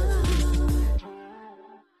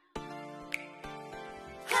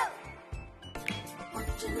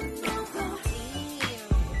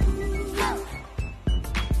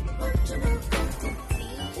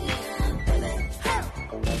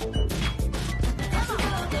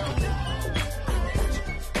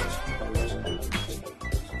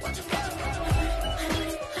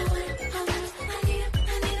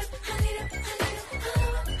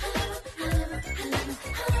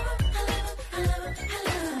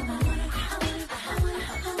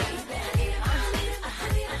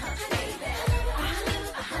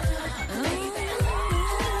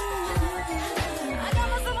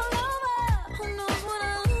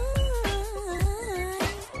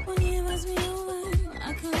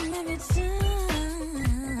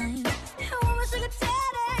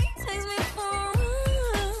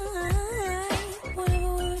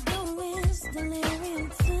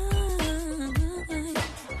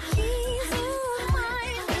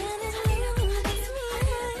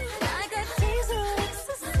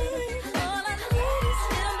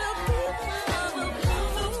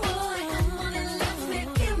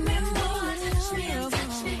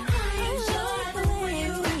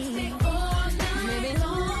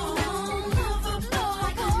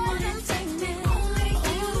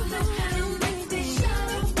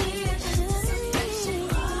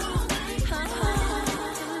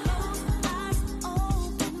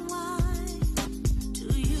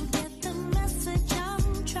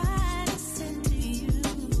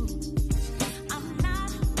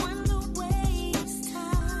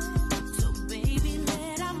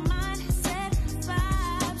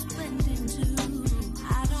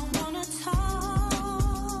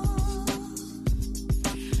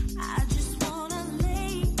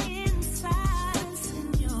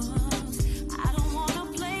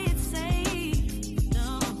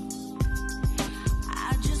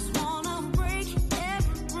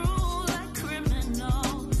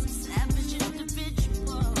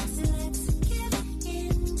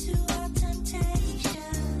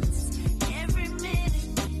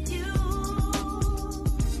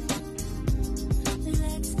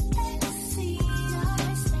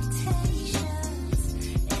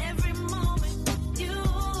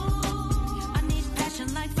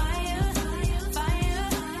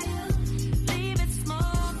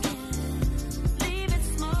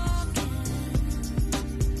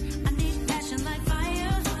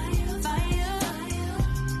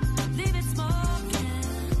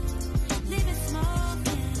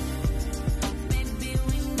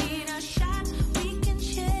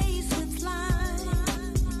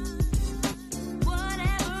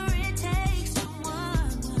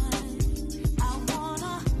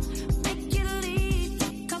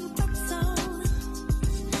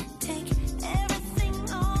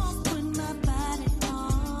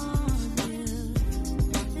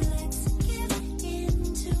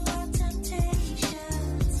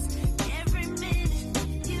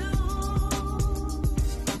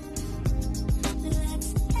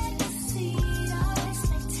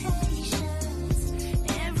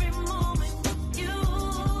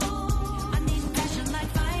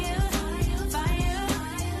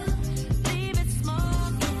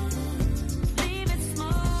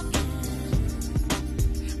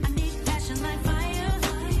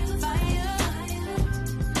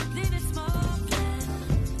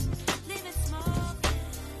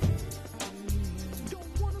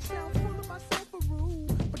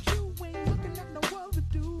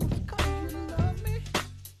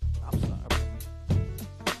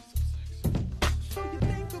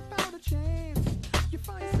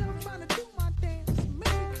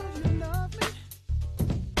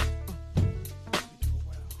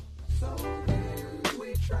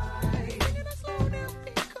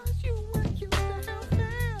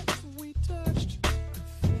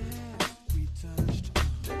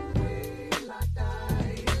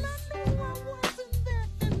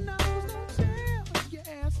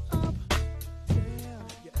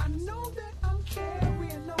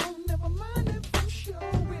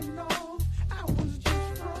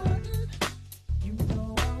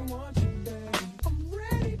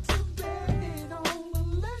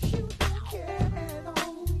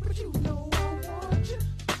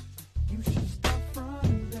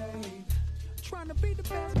 be the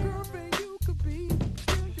best girlfriend you could be.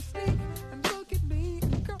 Still you sneak and look at me,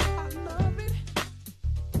 girl, I love it.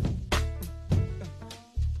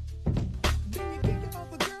 Then you give your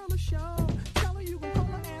other girl a show. Tell her you gon' call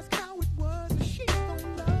her, ask how it was, and she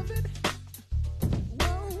gon' love it.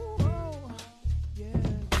 Whoa, whoa, yeah.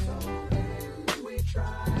 So then we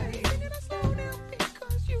tried. Singing it slow down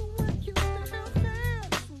because you weren't used to how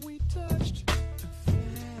fast we touched.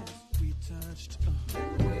 Fast we touched. Then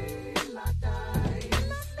we locked eyes.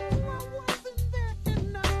 And I knew I wasn't there,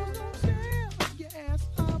 and I was gon' tear your ass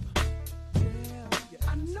up.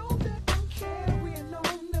 I know that I'm carrying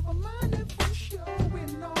on. Never mind if I'm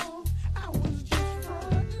showing off. I was just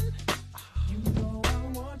frontin'. You know I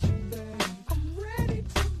want you, babe. I'm ready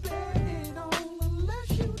to bet it on, unless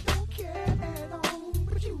you don't care at all.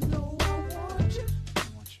 But you know I want you.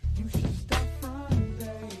 You should stop frontin',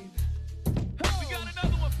 babe. We got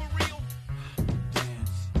another one for real.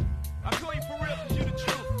 Dance. I call you for real because you the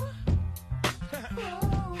truth.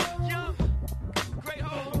 Young, great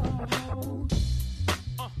hoe.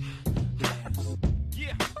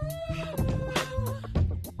 Yeah.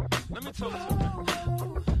 Let me talk to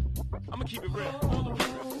you. I'ma keep it real. All the way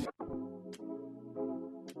real.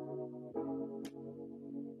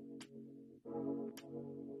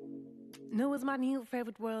 New is my new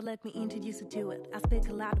favorite word, let me introduce you to it. I speak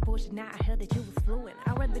a lot of bullshit, now I heard that you was fluent.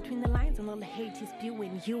 I read between the lines and all the hate he's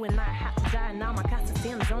spewing. You and I have to die, now my cast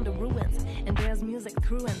stands on the ruins. And there's music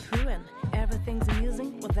through and through, and everything's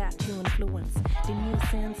amusing without you influence. The new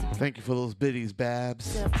sense. Thank you for those biddies,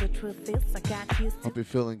 Babs. Just the truth is, I got used to. Hope you're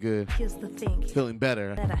feeling good. Here's the thing. Feeling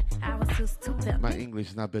better. I was too stupid. My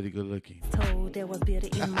English is not very good looking. Told there was beauty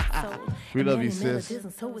in my soul. We And love many you, sis. melodies,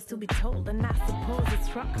 and so it's to be told. And I suppose it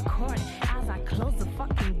struck a chord as I closed the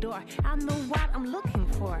fucking door. I know what I'm looking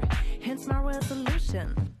for. Hence my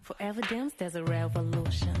resolution. For evidence, there's a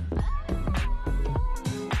revolution.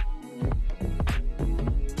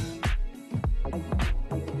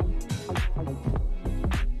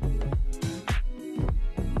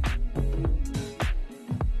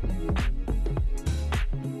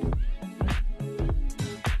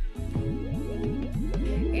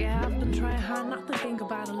 Yeah, I've been trying hard not to think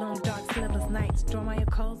about a long, dark, sleepless nights. Draw my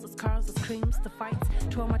calls, the scars, the screams, the fights.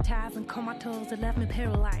 Traumatized and comatose that left me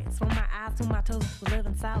paralyzed. From my eyes to my toes, was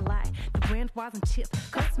living inside lie. The wind wasn't chipped,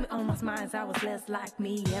 cuts me on my minds. I was less like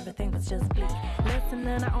me, everything was just bleak. Listen,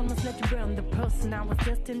 and I almost let you burn the person I was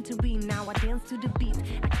destined to be. Now I dance to the beat,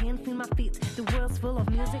 I can't feel my feet. The world's full of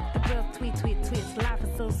music, the girls tweet, tweet, tweets. Life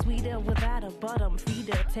is so sweeter without a bottom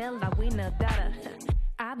feeder. Tell I win a daughter.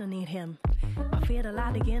 I don't need him. My feet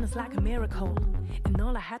alive again is like a miracle. And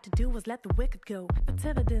all I had to do was let the wicked go. But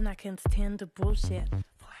till then I can't stand the bullshit.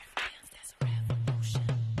 For evidence, there's a revolution.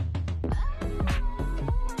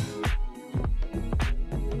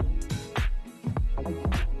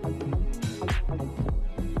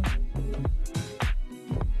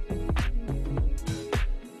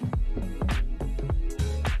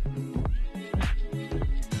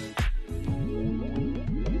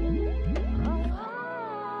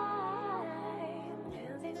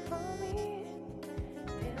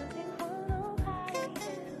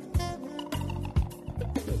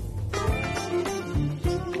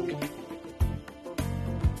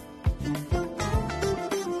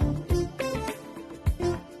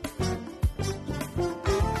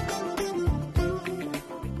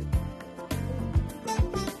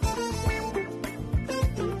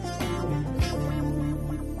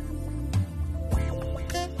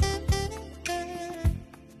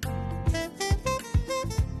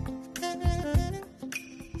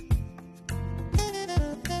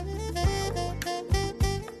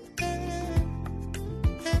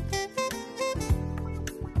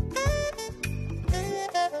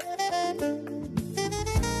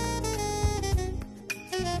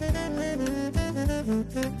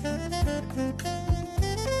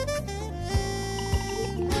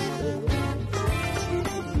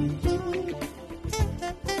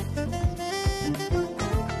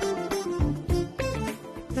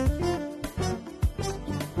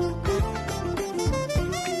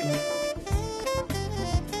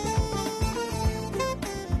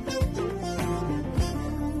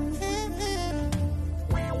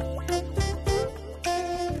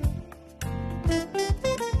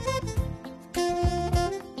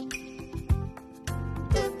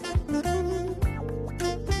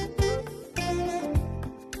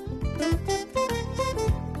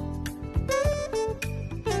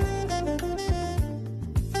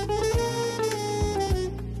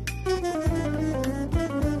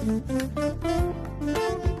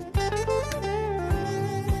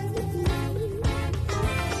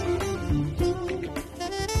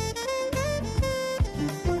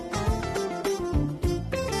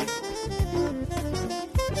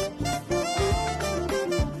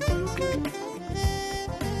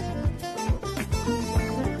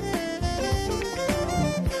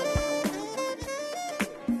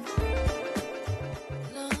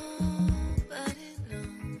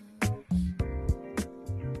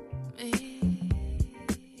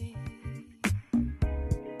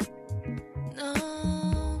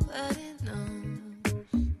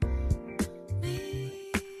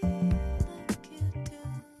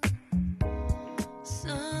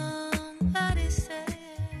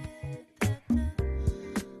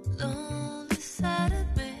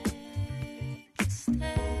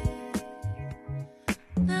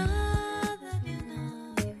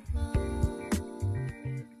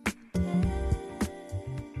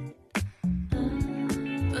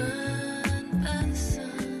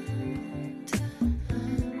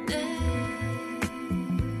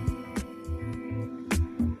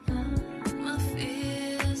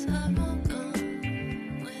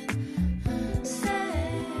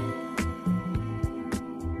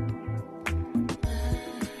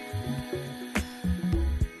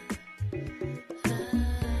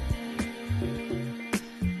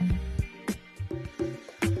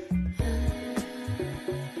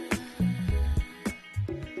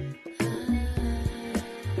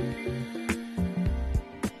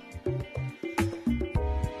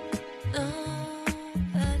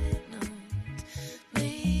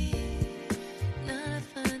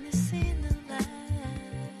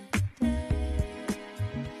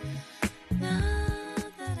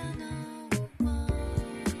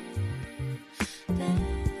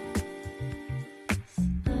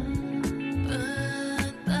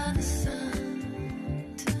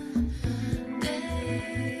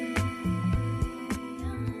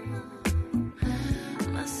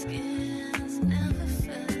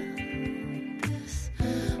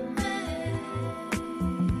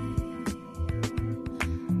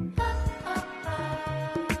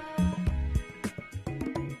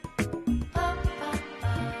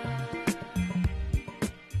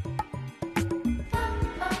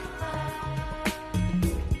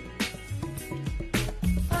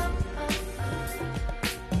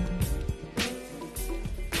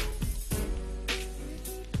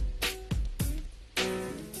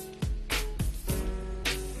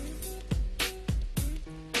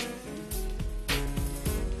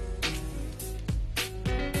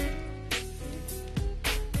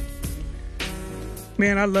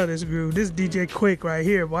 Man, I love this groove. This DJ Quick right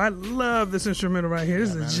here. Boy, I love this instrumental right here.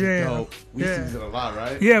 This is a jam. Dope. We use it a lot,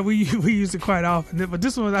 right? Yeah, we use it quite often. But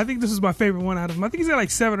this one, I think this is my favorite one out of them. I think he's got like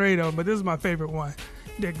 7 or 8 of them, but this is my favorite one.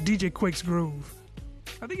 The DJ Quick's groove.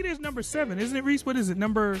 I think it is number 7, isn't it, Reese? What is it? No,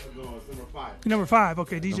 it's number 5. Number 5.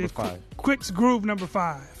 Okay, DJ Number 5. Quick's groove number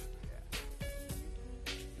 5.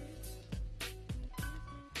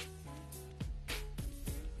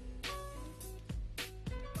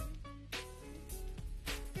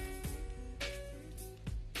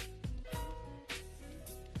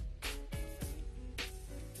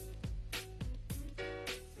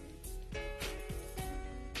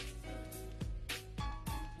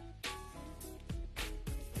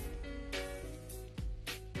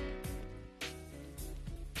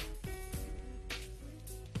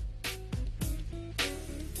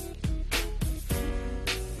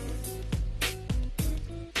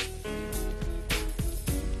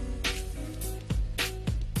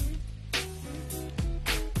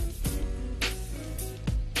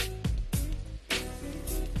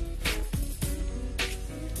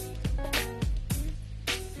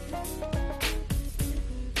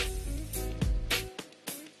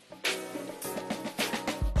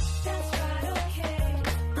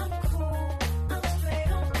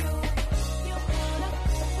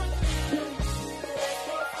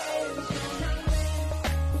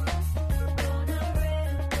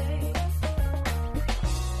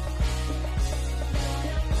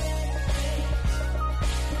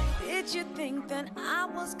 Did you think that I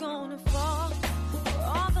was gonna fall for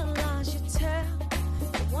all the lies you tell?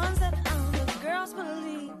 The ones that other girls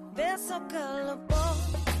believe, they're so gullible.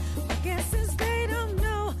 I guess since they don't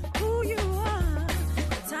know who you are,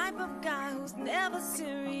 the type of guy who's never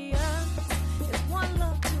serious is one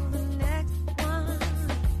love to the next one.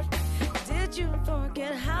 Did you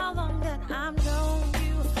forget how long that I've known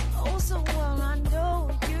you? Oh, so well I know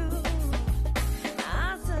you.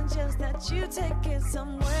 I suggest that you take it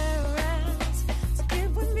somewhere else. So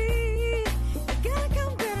get with me. You gotta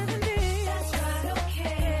come better than me. That's right,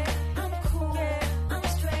 okay. I'm cool. Yeah, I'm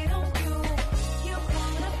straight on you. You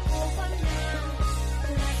wanna pull one now.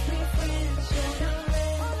 Let's be friends. You're not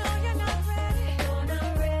ready. Oh no, you're not ready. You're not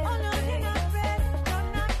ready. Oh no, you're not ready. You're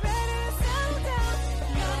not ready to settle down.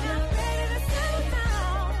 You're not ready to settle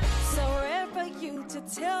down. So rare for you to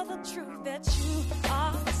tell the truth that you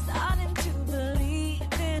are starting to believe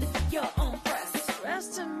in your own press.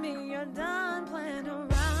 Rest to me, you're done playing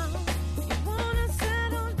around. You wanna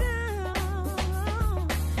settle down.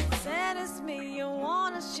 Sad as me, you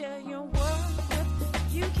wanna share your world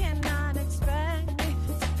with. You cannot expect me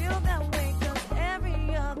to feel that way, 'cause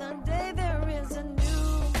every other day there is a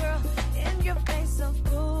new girl in your face, a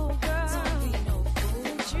fool girl. Don't be no fool.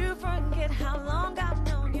 Don't you forget how long I've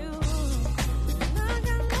known you. And I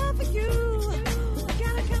got love for you. You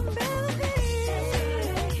gotta come better than me.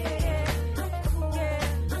 I'm cool.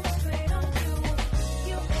 Yeah, I'm straight on you.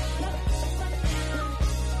 You wanna move on now.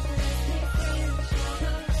 Let's be friends.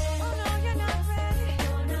 Oh no, you're not ready.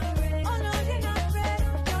 You're not ready. Oh no, you're not ready.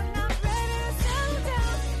 You're not ready to settle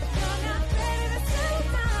down. You're not ready to settle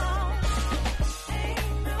down.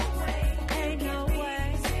 Ain't no way. Ain't no way.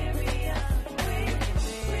 Serious.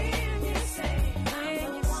 When you say,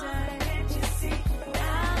 can't you see?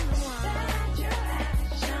 I'm the one that your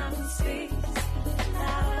action speaks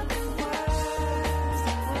louder than words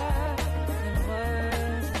and words and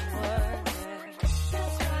words.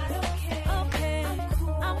 That's right, okay. Okay,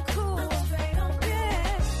 I'm cool. I'm straight on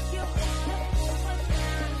yeah. You wanna move on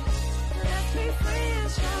now. Let's be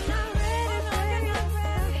friends. You're not ready. No, you're not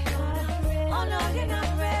ready. Oh no, you're not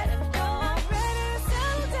ready. You're not ready to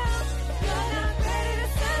settle down. You're not ready to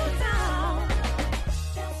settle down.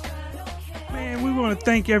 That's right, okay. Man, we want to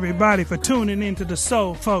thank everybody for tuning into the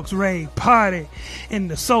Soul Folks Rave Party in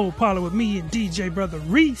the Soul Parlour with me and DJ Brotha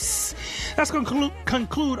Reese. That's going to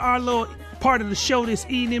conclude our little part of the show this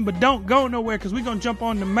evening, but don't go nowhere, because we're going to jump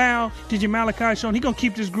on the DJ Malachi show, and he's going to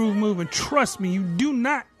keep this groove moving. Trust me, you do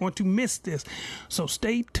not want to miss this. So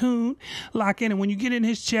stay tuned, lock in, and when you get in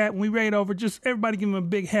his chat, when we raid over, just everybody give him a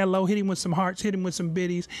big hello, hit him with some hearts, hit him with some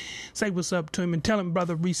biddies, say what's up to him, and tell him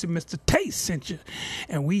Brotha Reese and Mr. Tay sent you.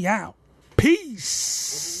 And we out.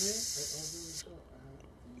 Peace.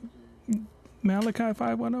 Malachi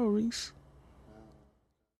 510, Reese.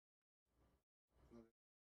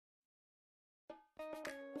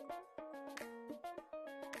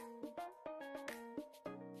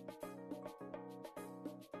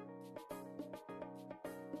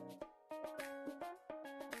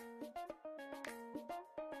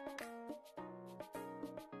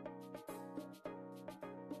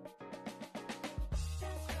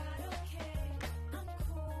 That's right, okay. I'm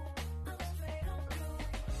cool. I'm straight on you.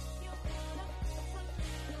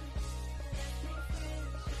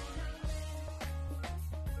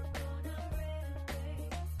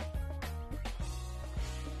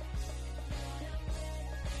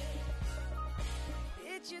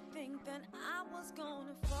 think that I was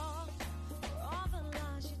gonna fall for all the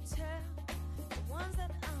lies you tell. The ones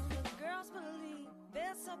that other girls believe,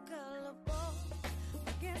 they're so gullible.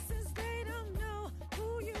 I guess since they don't know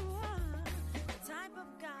who you are, the type of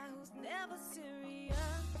guy who's never serious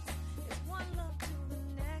is one love to the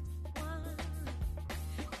next one.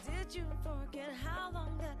 Did you forget how